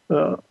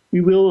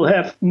 We will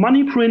have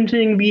money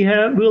printing,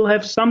 we'll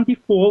have some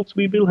defaults,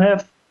 we will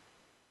have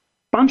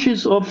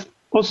bunches of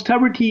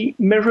austerity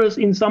measures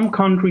in some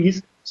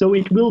countries. So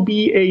it will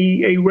be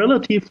a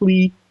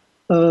relatively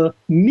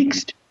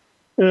mixed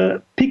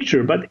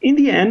picture. But in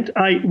the end,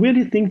 I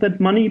really think that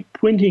money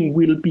printing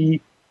will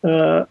be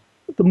the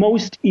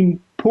most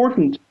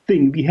important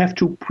thing we have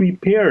to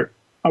prepare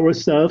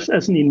ourselves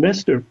as an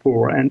investor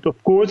for. And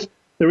of course,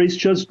 there is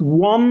just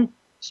one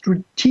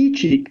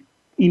strategic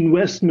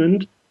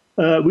investment,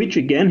 which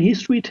again,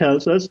 history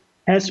tells us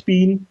has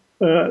been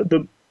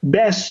the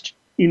best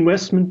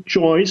investment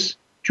choice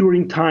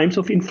during times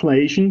of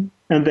inflation,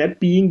 and that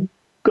being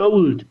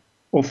gold,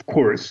 of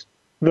course.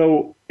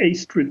 Though a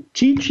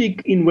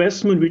strategic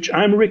investment, which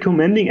I'm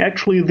recommending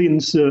actually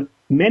since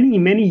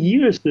many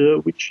years,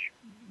 which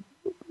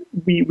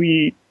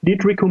we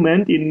did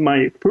recommend in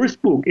my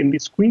first book, in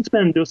this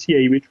Greenspan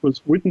dossier, which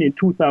was written in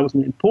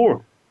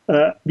 2004,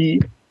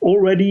 we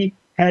already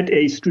had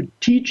a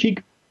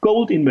strategic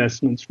gold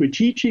investment.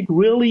 Strategic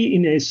really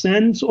in a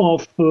sense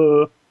of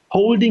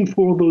holding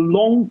for the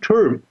long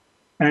term.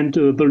 And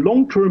the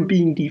long term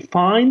being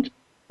defined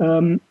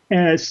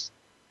as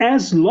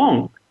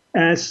long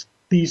as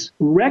these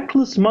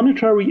reckless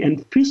monetary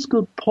and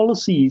fiscal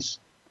policies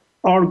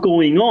are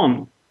going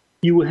on,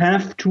 you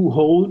have to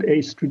hold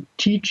a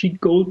strategic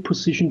gold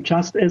position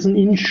just as an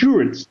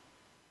insurance.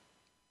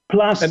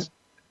 Plus,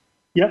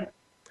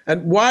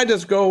 And why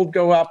does gold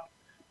go up?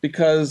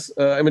 Because,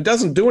 it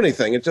doesn't do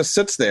anything. It just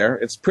sits there.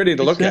 It's pretty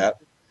to look at.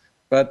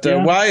 But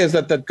why is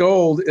that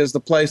gold is the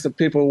place that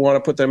people want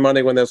to put their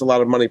money when there's a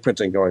lot of money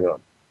printing going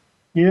on?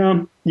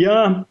 And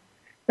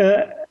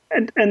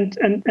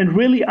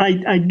really,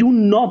 I do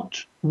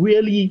not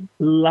really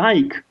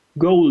like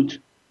gold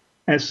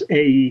as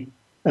a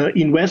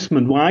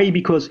investment. Why?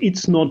 Because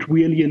it's not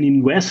really an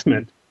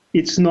investment.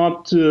 It's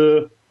not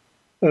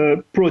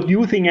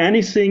producing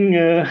anything.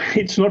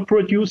 It's not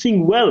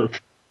producing wealth.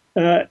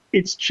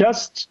 It's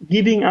just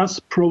giving us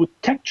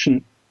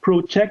protection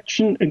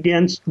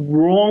against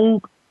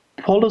wrong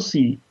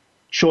policy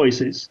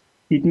choices.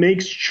 It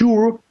makes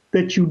sure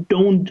that you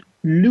don't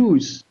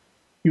lose.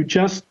 You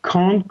just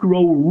can't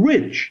grow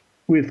rich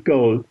with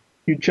gold.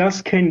 You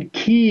just can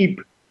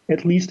keep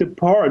at least a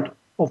part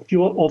of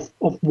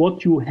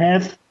what you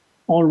have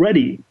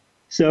already.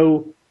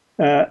 So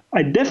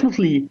I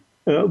definitely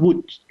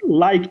would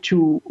like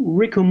to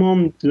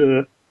recommend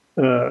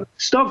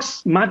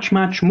stocks much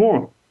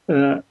more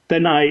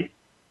than I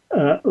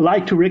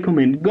like to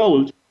recommend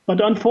gold. But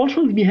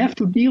unfortunately, we have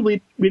to deal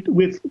with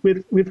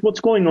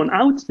what's going on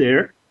out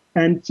there.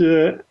 And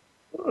in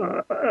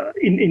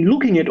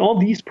looking at all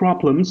these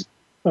problems,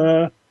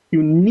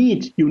 you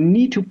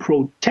need to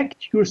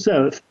protect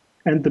yourself.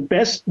 And the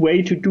best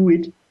way to do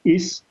it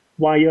is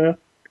via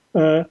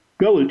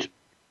gold.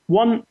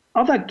 One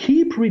other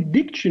key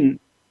prediction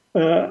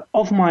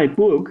of my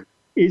book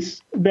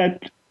is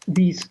that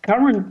these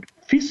current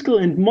fiscal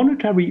and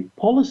monetary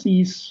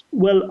policies,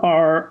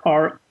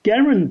 are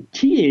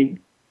guaranteeing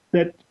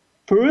that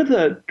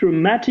further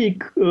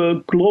dramatic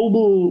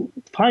global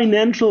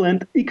financial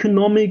and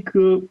economic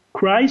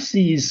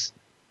crises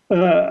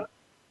will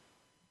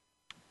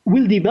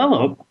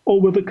develop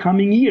over the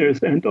coming years.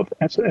 And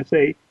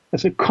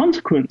as a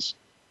consequence,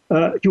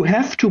 you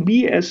have to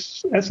be,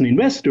 as an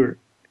investor,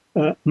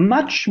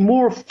 much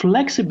more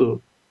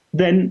flexible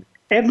than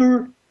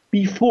ever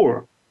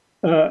before.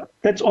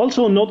 That's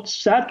also not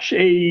such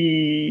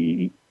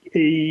a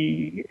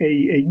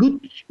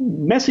good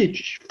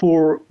message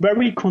for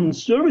very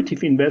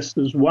conservative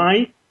investors.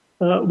 Why?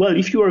 Well,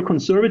 if you are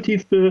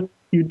conservative,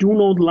 you do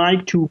not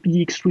like to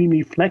be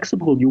extremely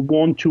flexible. You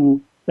want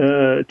to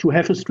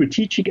have a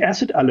strategic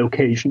asset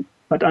allocation.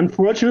 But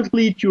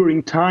unfortunately,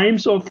 during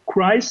times of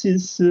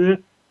crisis,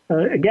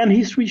 again,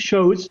 history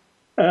shows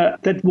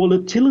that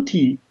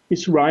volatility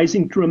is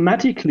rising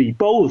dramatically,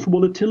 both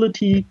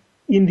volatility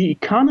in the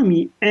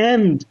economy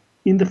and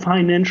in the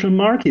financial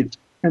markets.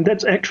 And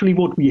that's actually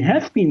what we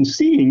have been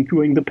seeing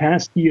during the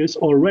past years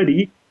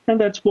already.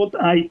 And that's what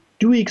I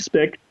do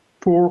expect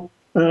for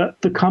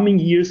the coming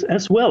years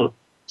as well.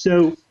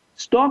 So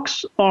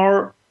stocks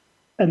are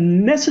a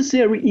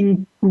necessary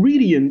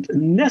ingredient, a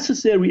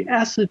necessary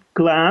asset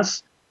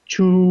class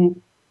to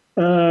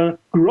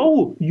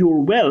grow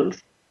your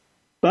wealth.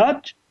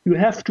 But you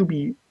have to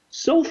be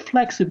so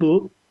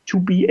flexible to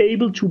be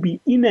able to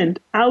be in and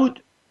out,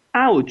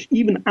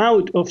 even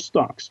out of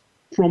stocks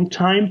from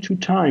time to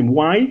time.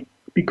 Why?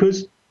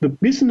 Because the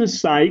business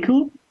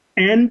cycle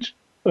and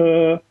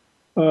the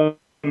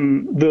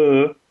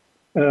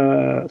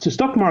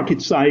stock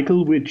market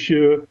cycle, which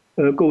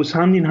goes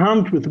hand in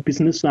hand with the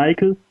business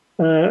cycle,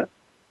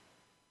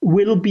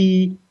 will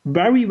be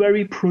very,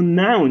 very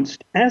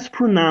pronounced as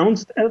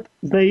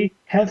they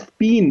have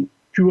been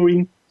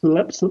during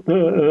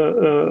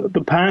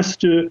the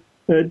past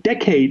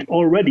decade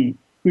already,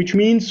 which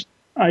means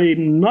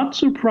I'm not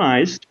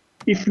surprised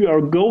if we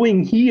are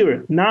going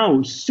here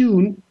now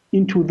soon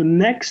into the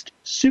next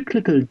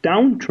cyclical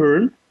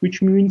downturn,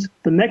 which means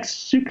the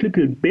next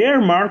cyclical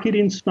bear market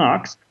in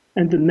stocks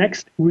and the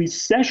next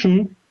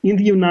recession in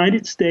the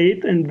United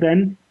States and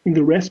then in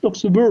the rest of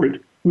the world,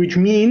 which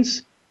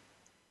means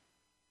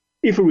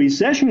if a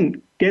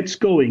recession gets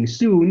going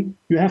soon,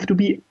 you have to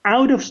be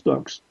out of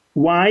stocks.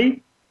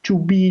 Why? To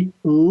be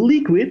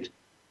liquid,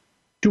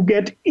 to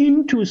get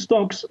into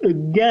stocks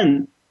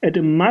again at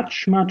a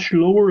much, much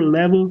lower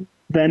level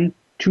than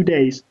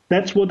today's.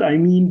 That's what I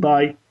mean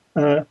by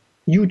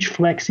huge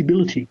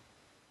flexibility.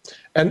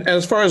 And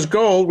as far as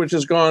gold, which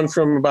has gone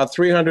from about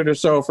 300 or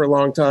so for a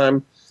long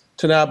time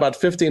to now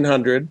about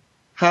 1,500,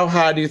 how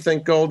high do you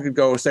think gold could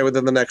go, say,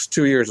 within the next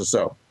 2 years or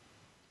so?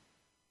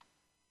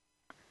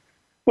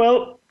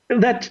 Well,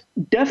 that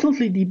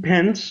definitely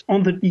depends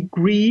on the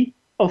degree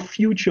of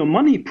future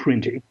money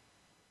printing.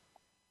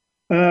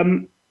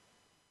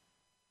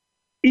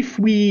 If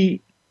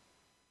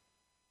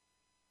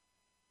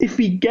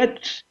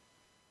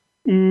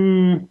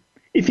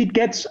it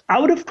gets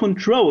out of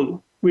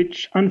control,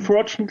 which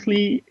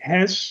unfortunately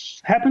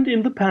has happened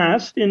in the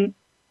past in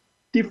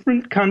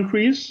different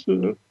countries,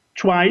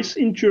 twice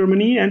in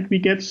Germany, and we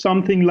get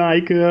something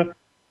like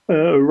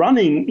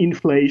running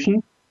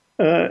inflation,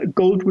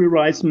 gold will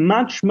rise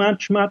much,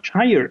 much, much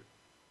higher.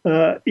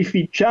 If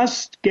we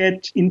just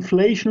get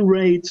inflation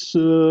rates,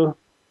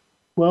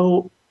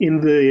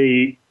 in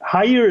the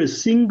higher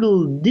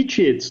single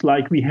digits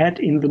like we had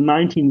in the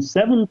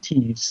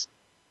 1970s,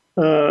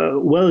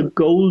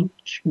 gold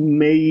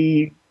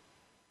may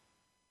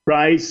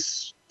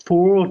rise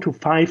 4 to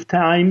 5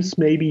 times,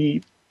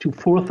 maybe to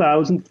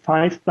 4,000,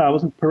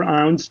 5,000 per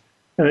ounce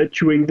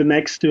during the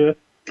next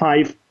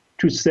 5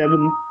 to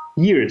 7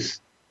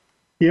 years.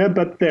 Yeah,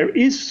 but there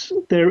is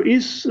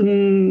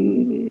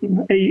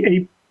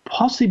a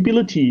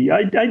possibility.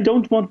 I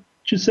don't want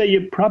to say a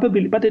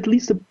probability, but at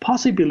least a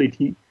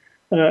possibility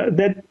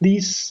that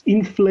these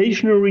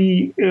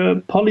inflationary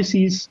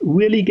policies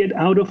really get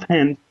out of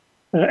hand,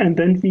 and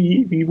then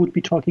we would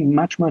be talking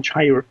much, much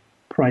higher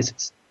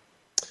prices.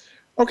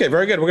 Okay,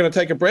 very good. We're going to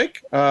take a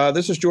break.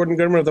 This is Jordan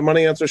Goodman of the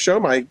Money Answer Show.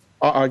 My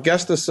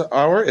guest this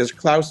hour is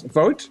Claus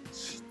Vogt.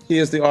 He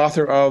is the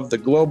author of The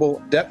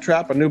Global Debt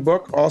Trap, a new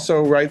book,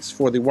 also writes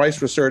for the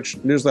Weiss Research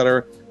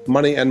newsletter,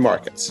 Money and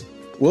Markets.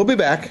 We'll be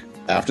back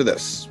after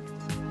this.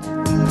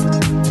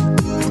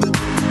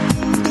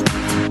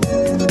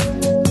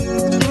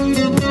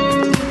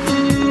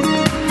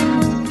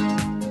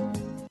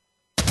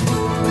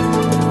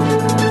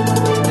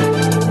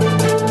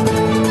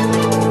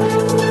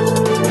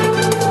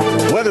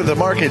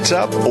 market's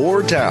up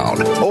or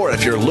down, or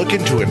if you're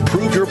looking to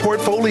improve your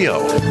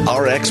portfolio,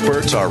 our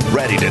experts are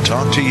ready to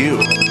talk to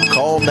you.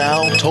 Call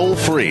now toll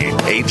free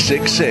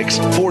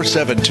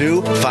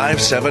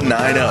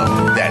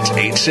 866-472-5790. That's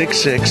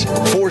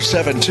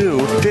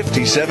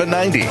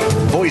 866-472-5790.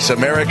 Voice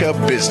America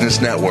Business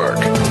Network.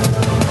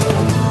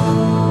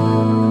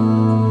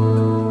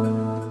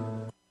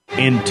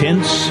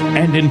 Intense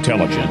and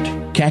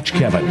intelligent. Catch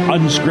Kevin,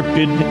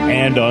 unscripted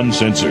and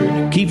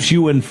uncensored. Keeps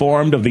you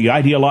informed of the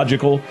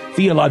ideological,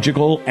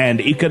 theological,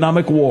 and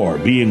economic war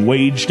being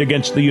waged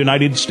against the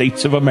United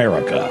States of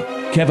America.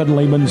 Kevin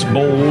Lehman's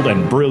bold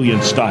and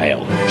brilliant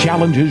style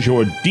challenges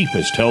your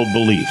deepest held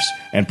beliefs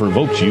and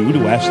provokes you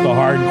to ask the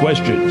hard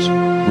questions.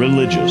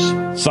 Religious,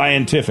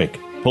 scientific,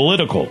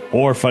 political,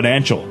 or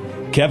financial.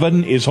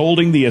 Kevin is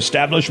holding the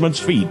establishment's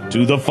feet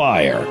to the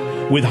fire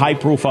with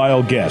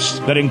high-profile guests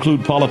that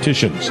include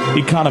politicians,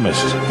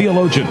 economists,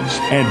 theologians,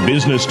 and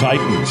business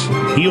titans.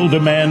 He'll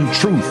demand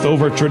truth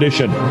over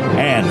tradition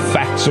and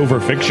facts over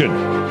fiction.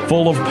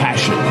 Full of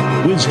passion,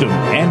 wisdom,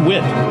 and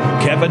wit,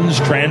 Kevin's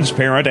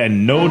transparent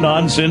and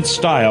no-nonsense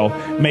style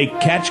make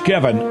Catch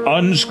Kevin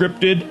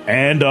unscripted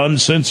and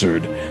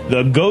uncensored,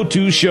 the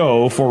go-to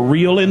show for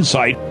real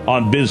insight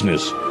on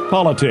business,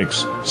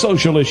 politics,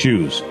 social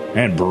issues,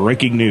 and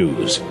breaking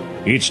news.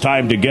 It's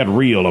time to get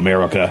real,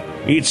 America.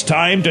 It's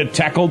time to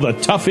tackle the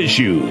tough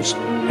issues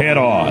head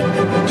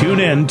on. Tune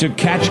in to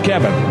Catch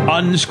Kevin,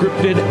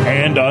 unscripted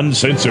and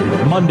uncensored,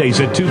 Mondays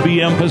at 2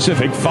 p.m.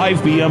 Pacific,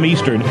 5 p.m.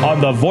 Eastern on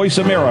the Voice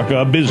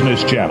America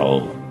Business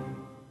Channel.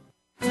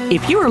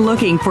 If you are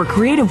looking for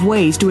creative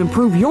ways to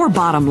improve your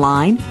bottom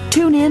line,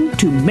 tune in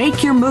to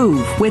Make Your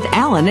Move with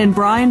Alan and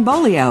Brian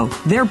Bolio.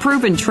 Their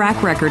proven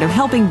track record of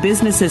helping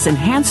businesses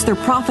enhance their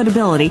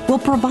profitability will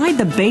provide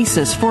the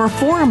basis for a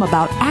forum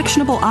about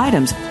actionable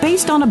items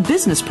based on a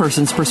business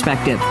person's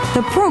perspective.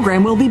 The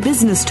program will be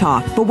business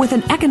talk, but with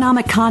an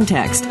economic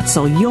context,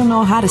 so you'll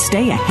know how to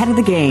stay ahead of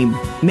the game.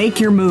 Make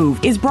Your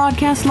Move is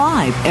broadcast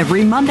live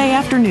every Monday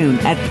afternoon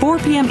at 4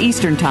 p.m.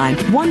 Eastern Time,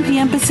 1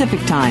 p.m.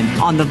 Pacific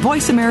Time on the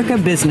Voice America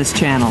Business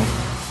Channel.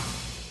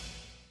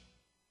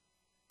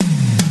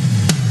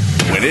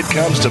 When it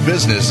comes to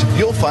business,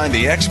 you'll find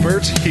the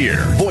experts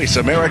here. Voice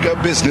America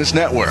Business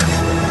Network.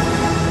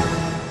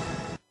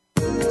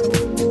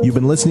 You've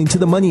been listening to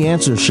the Money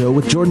Answer Show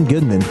with Jordan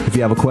Goodman. If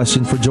you have a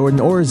question for Jordan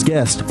or his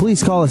guest,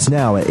 please call us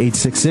now at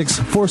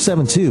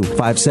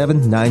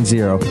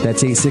 866-472-5790.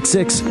 That's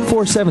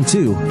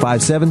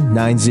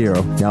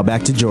 866-472-5790. Now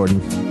back to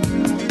Jordan.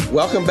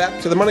 Welcome back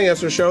to the Money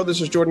Answer Show.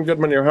 This is Jordan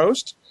Goodman, your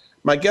host.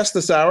 My guest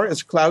this hour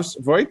is Claus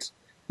Vogt.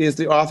 He is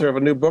the author of a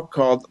new book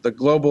called The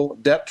Global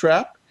Debt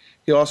Trap.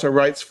 He also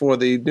writes for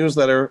the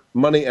newsletter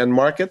Money and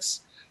Markets,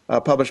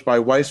 published by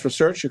Weiss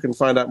Research. You can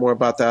find out more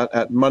about that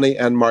at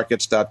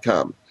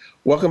moneyandmarkets.com.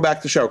 Welcome back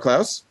to the show,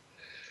 Claus.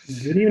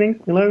 Good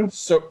evening. Hello.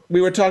 So we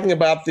were talking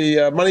about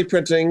the money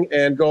printing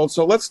and gold.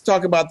 So let's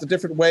talk about the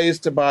different ways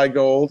to buy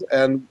gold.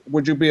 And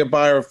would you be a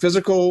buyer of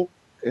physical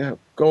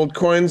gold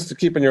coins to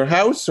keep in your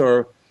house,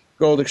 or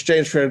gold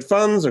exchange-traded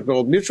funds, or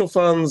gold mutual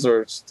funds,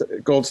 or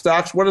gold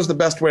stocks? What is the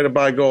best way to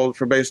buy gold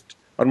based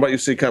on what you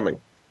see coming?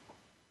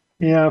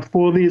 Yeah,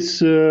 for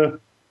this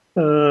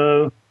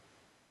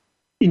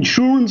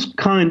insurance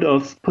kind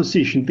of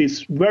position,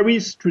 this very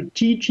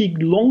strategic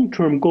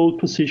long-term gold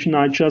position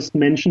I just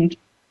mentioned,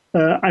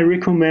 I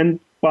recommend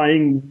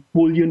buying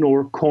bullion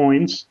or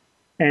coins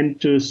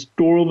and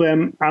store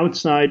them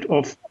outside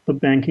of the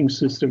banking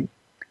system.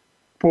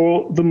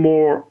 For the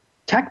more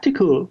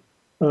tactical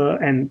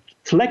and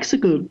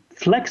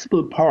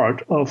flexible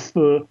part of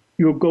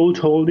your gold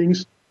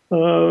holdings,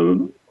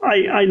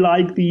 I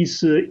like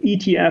these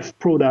ETF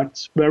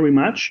products very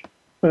much,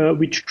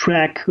 which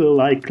track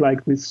like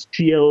this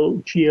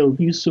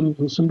GLD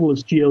symbol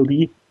is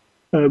GLD,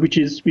 which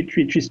is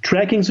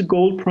tracking the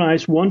gold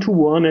price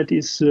 1-to-1. It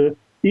is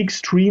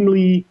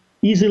extremely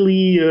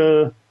easily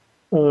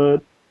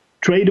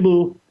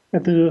tradable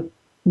at the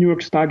New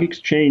York Stock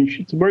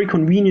Exchange. It's a very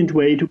convenient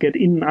way to get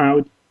in and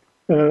out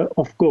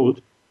of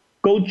gold.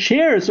 Gold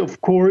shares, of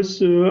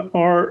course,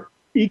 are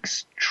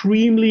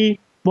extremely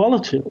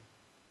volatile.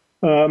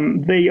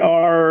 They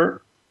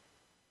are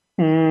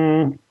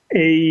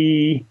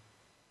a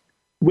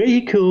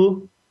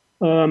vehicle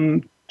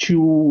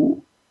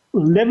to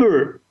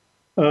lever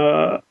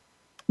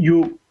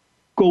your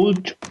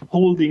gold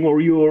holding or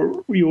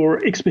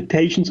your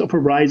expectations of a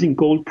rising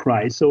gold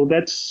price. So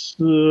that's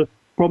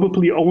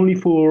probably only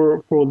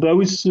for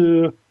those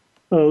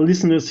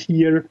listeners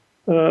here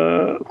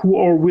who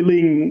are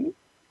willing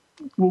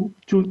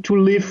to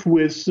live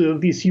with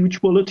this huge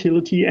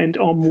volatility and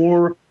are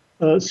more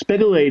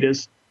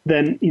speculators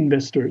than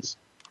investors.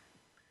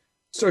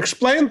 So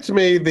explain to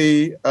me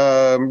the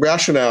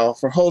rationale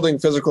for holding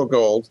physical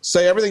gold.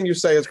 Say everything you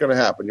say is going to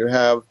happen. You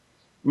have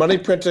money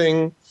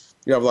printing,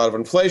 you have a lot of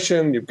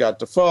inflation, you've got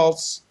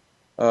defaults,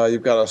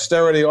 you've got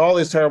austerity, all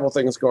these terrible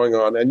things going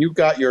on, and you've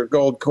got your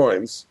gold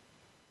coins.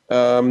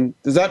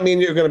 Does that mean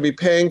you're going to be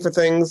paying for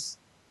things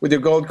with your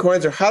gold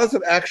coins, or how does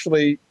it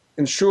actually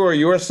ensure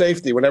your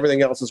safety when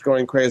everything else is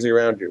going crazy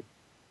around you?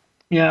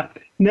 Yeah.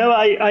 No,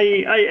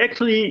 I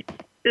actually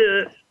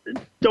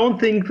don't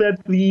think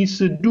that these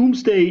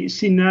doomsday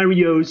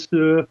scenarios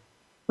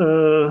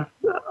are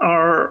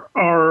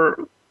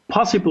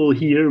possible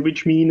here,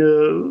 which mean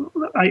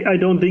I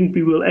don't think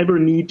we will ever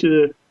need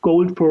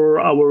gold for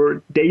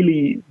our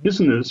daily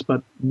business.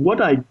 But what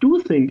I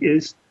do think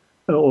is,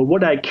 or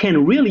what I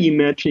can really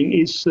imagine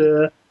is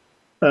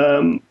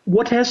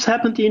what has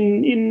happened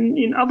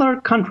in other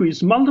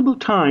countries multiple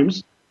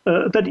times,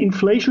 that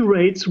inflation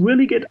rates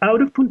really get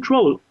out of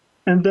control,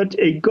 and that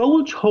a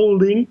gold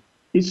holding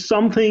is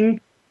something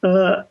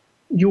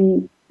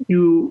you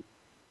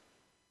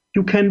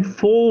can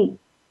fall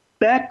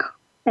back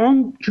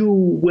onto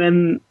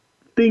when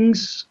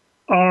things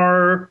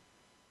are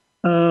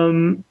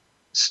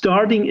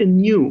starting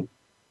anew.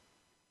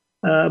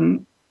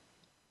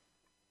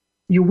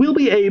 You will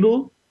be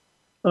able,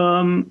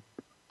 the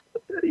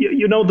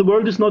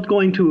world is not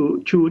going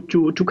to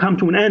come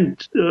to an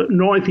end,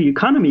 nor is the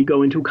economy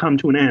going to come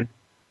to an end.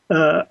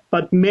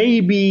 But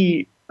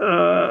maybe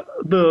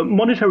the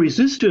monetary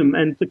system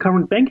and the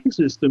current banking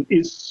system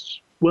is,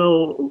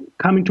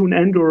 coming to an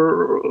end,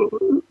 or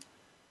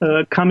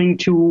coming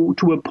to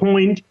a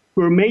point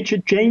where major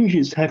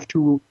changes have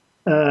to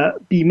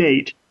be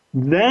made.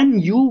 Then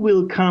you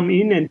will come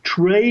in and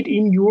trade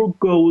in your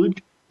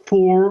gold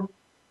for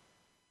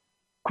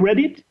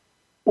credit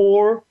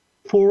or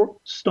for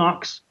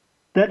stocks.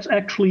 That's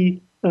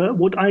actually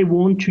what I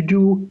want to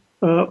do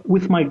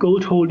with my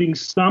gold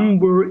holdings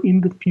somewhere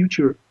in the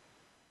future.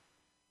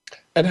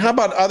 And how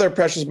about other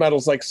precious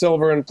metals like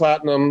silver and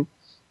platinum?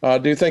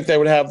 Do you think they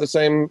would have the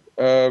same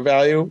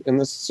value in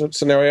this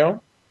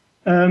scenario?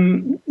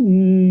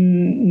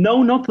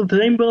 No, not the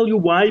same value.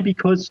 Why?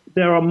 Because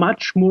there are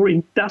much more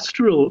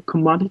industrial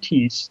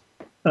commodities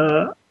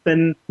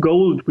than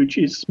gold, which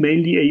is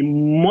mainly a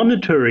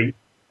monetary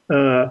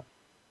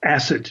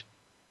asset.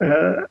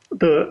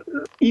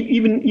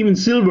 Even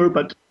silver,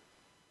 but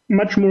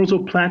much more so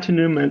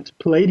platinum and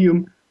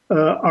palladium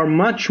are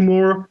much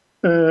more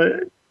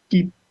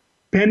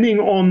depending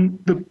on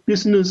the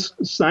business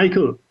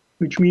cycle,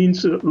 which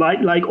means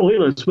like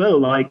oil as well,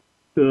 like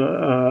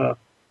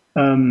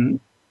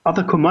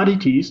other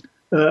commodities,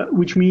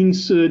 which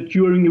means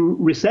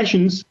during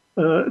recessions,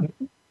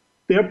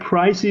 their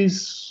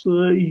prices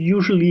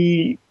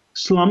usually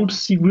slump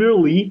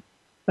severely,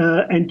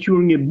 and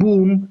during a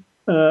boom,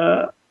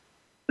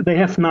 they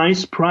have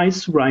nice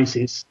price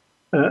rises.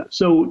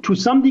 So to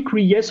some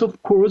degree, yes,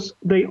 of course,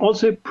 they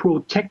also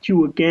protect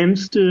you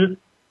against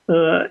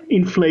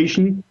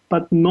inflation,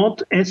 but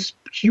not as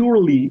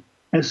purely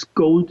as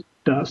gold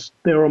does.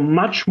 They are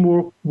much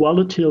more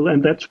volatile,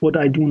 and that's why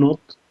I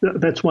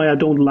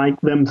don't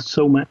like them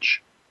so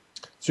much.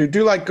 So you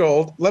do like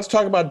gold. Let's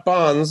talk about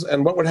bonds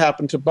and what would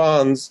happen to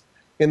bonds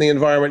in the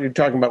environment you're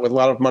talking about, with a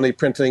lot of money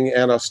printing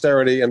and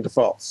austerity and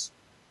defaults.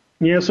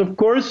 Yes, of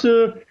course.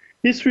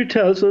 History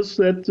tells us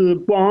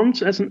that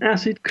bonds as an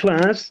asset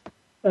class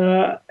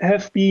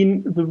have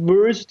been the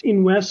worst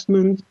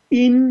investment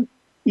in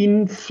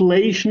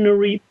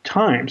inflationary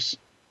times.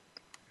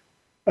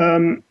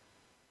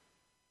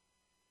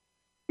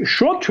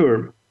 Short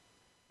term,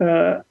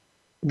 the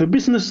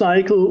business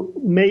cycle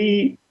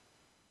may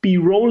be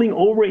rolling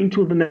over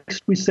into the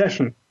next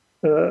recession,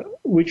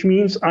 which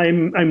means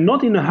I'm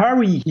not in a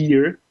hurry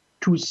here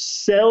to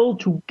sell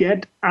to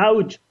get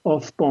out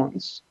of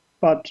bonds,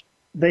 but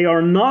they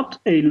are not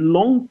a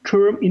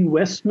long-term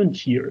investment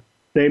here.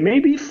 They may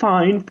be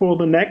fine for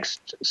the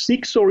next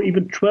 6 or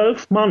even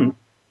 12 months,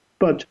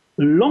 but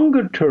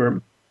longer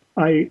term,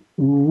 I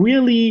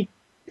really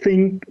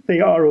think they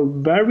are a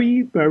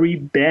very, very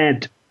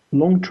bad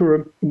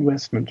long-term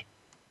investment.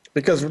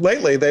 Because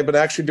lately they've been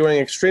actually doing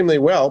extremely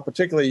well,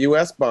 particularly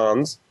U.S.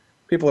 bonds.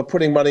 People are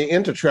putting money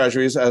into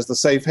treasuries as the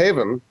safe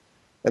haven.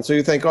 And so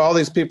you think all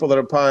these people that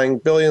are buying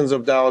billions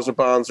of dollars of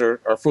bonds are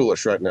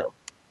foolish right now?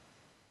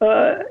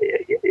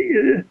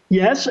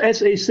 Yes,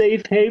 as a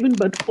safe haven,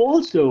 but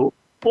also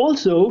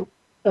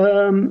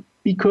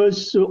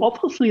because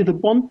obviously the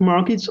bond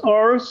markets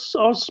are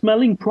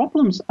smelling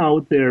problems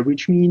out there,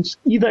 which means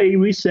either a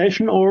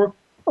recession or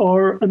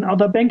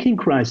another banking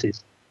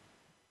crisis.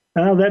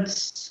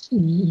 That's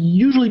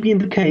usually been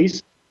the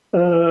case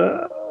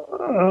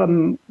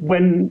when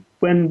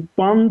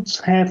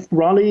bonds have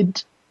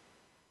rallied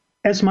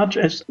as much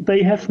as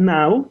they have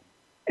now,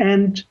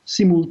 and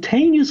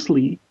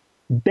simultaneously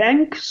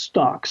bank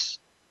stocks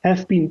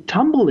have been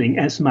tumbling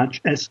as much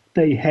as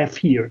they have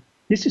here.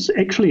 This is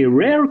actually a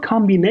rare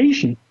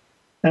combination,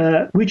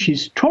 which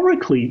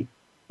historically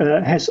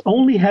has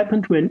only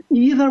happened when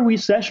either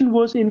recession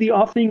was in the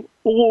offing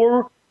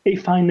or a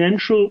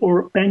financial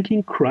or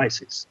banking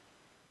crisis.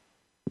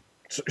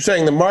 So you're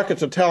saying the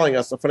markets are telling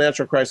us the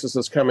financial crisis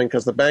is coming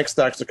because the bank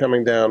stocks are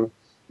coming down,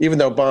 even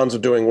though bonds are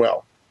doing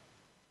well.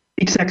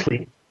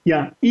 Exactly.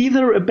 Yeah,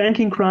 either a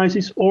banking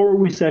crisis or a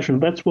recession.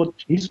 That's what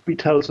history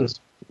tells us.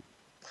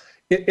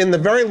 In the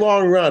very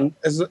long run,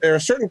 is there a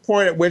certain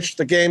point at which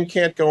the game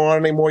can't go on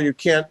anymore? You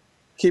can't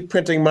keep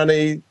printing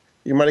money,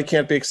 your money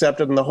can't be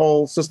accepted, and the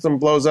whole system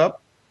blows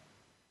up?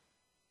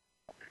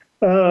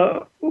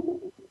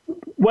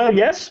 Well,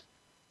 yes.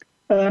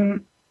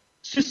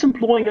 System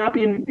blowing up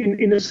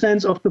in a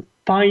sense of the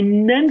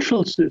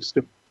financial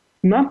system,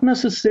 not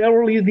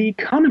necessarily the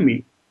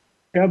economy.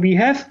 We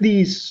have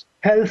these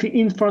healthy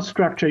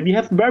infrastructure. We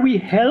have very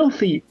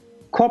healthy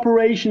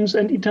corporations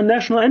and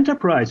international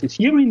enterprises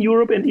here in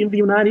Europe and in the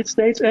United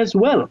States as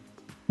well.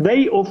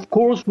 They, of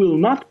course, will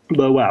not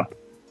blow up.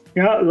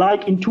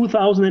 Like in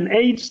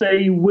 2008,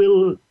 they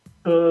will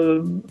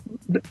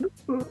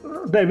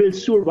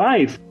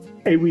survive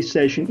a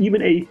recession, even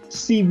a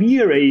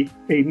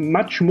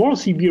much more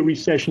severe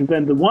recession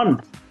than the one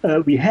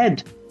we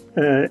had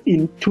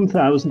in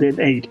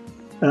 2008.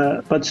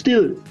 But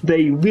still,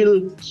 they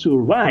will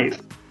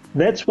survive.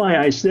 That's why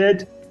I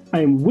said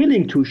I'm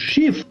willing to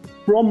shift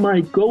from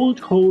my gold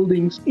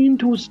holdings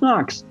into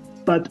stocks,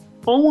 but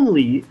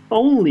only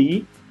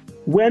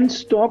when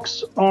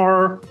stocks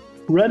are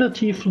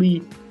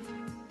relatively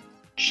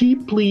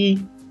cheaply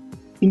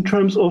in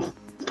terms of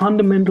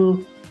fundamental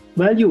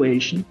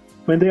valuation.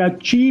 When they are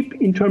cheap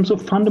in terms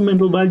of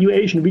fundamental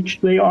valuation, which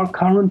they are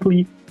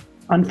currently,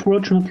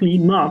 unfortunately,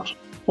 not,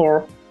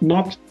 or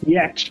not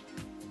yet.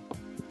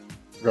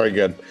 Very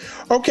good.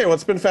 Okay, well,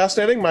 it's been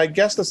fascinating. My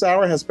guest this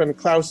hour has been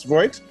Claus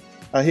Vogt.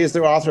 He is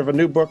the author of a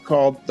new book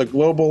called The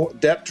Global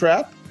Debt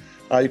Trap.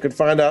 You can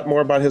find out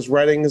more about his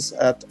writings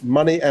at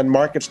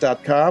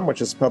moneyandmarkets.com,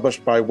 which is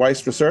published by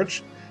Weiss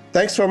Research.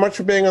 Thanks so much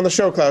for being on the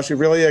show, Claus. You've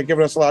really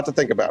given us a lot to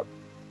think about.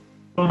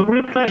 Well, a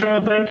real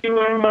pleasure. Thank you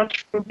very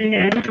much for being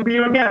able to be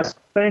your guest.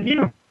 Thank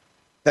you.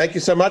 Thank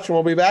you so much, and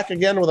we'll be back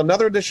again with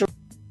another edition of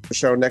the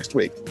show next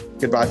week.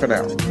 Goodbye for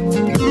now.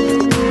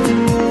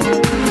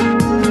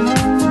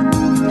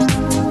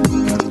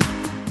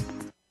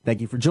 Thank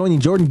you for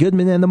joining Jordan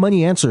Goodman and the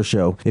Money Answer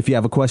Show. If you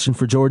have a question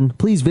for Jordan,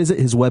 please visit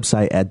his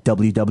website at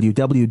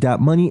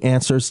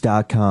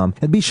www.moneyanswers.com.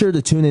 And be sure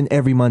to tune in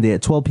every Monday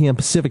at 12 p.m.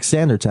 Pacific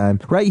Standard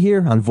Time right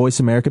here on Voice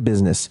America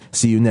Business.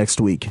 See you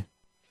next week.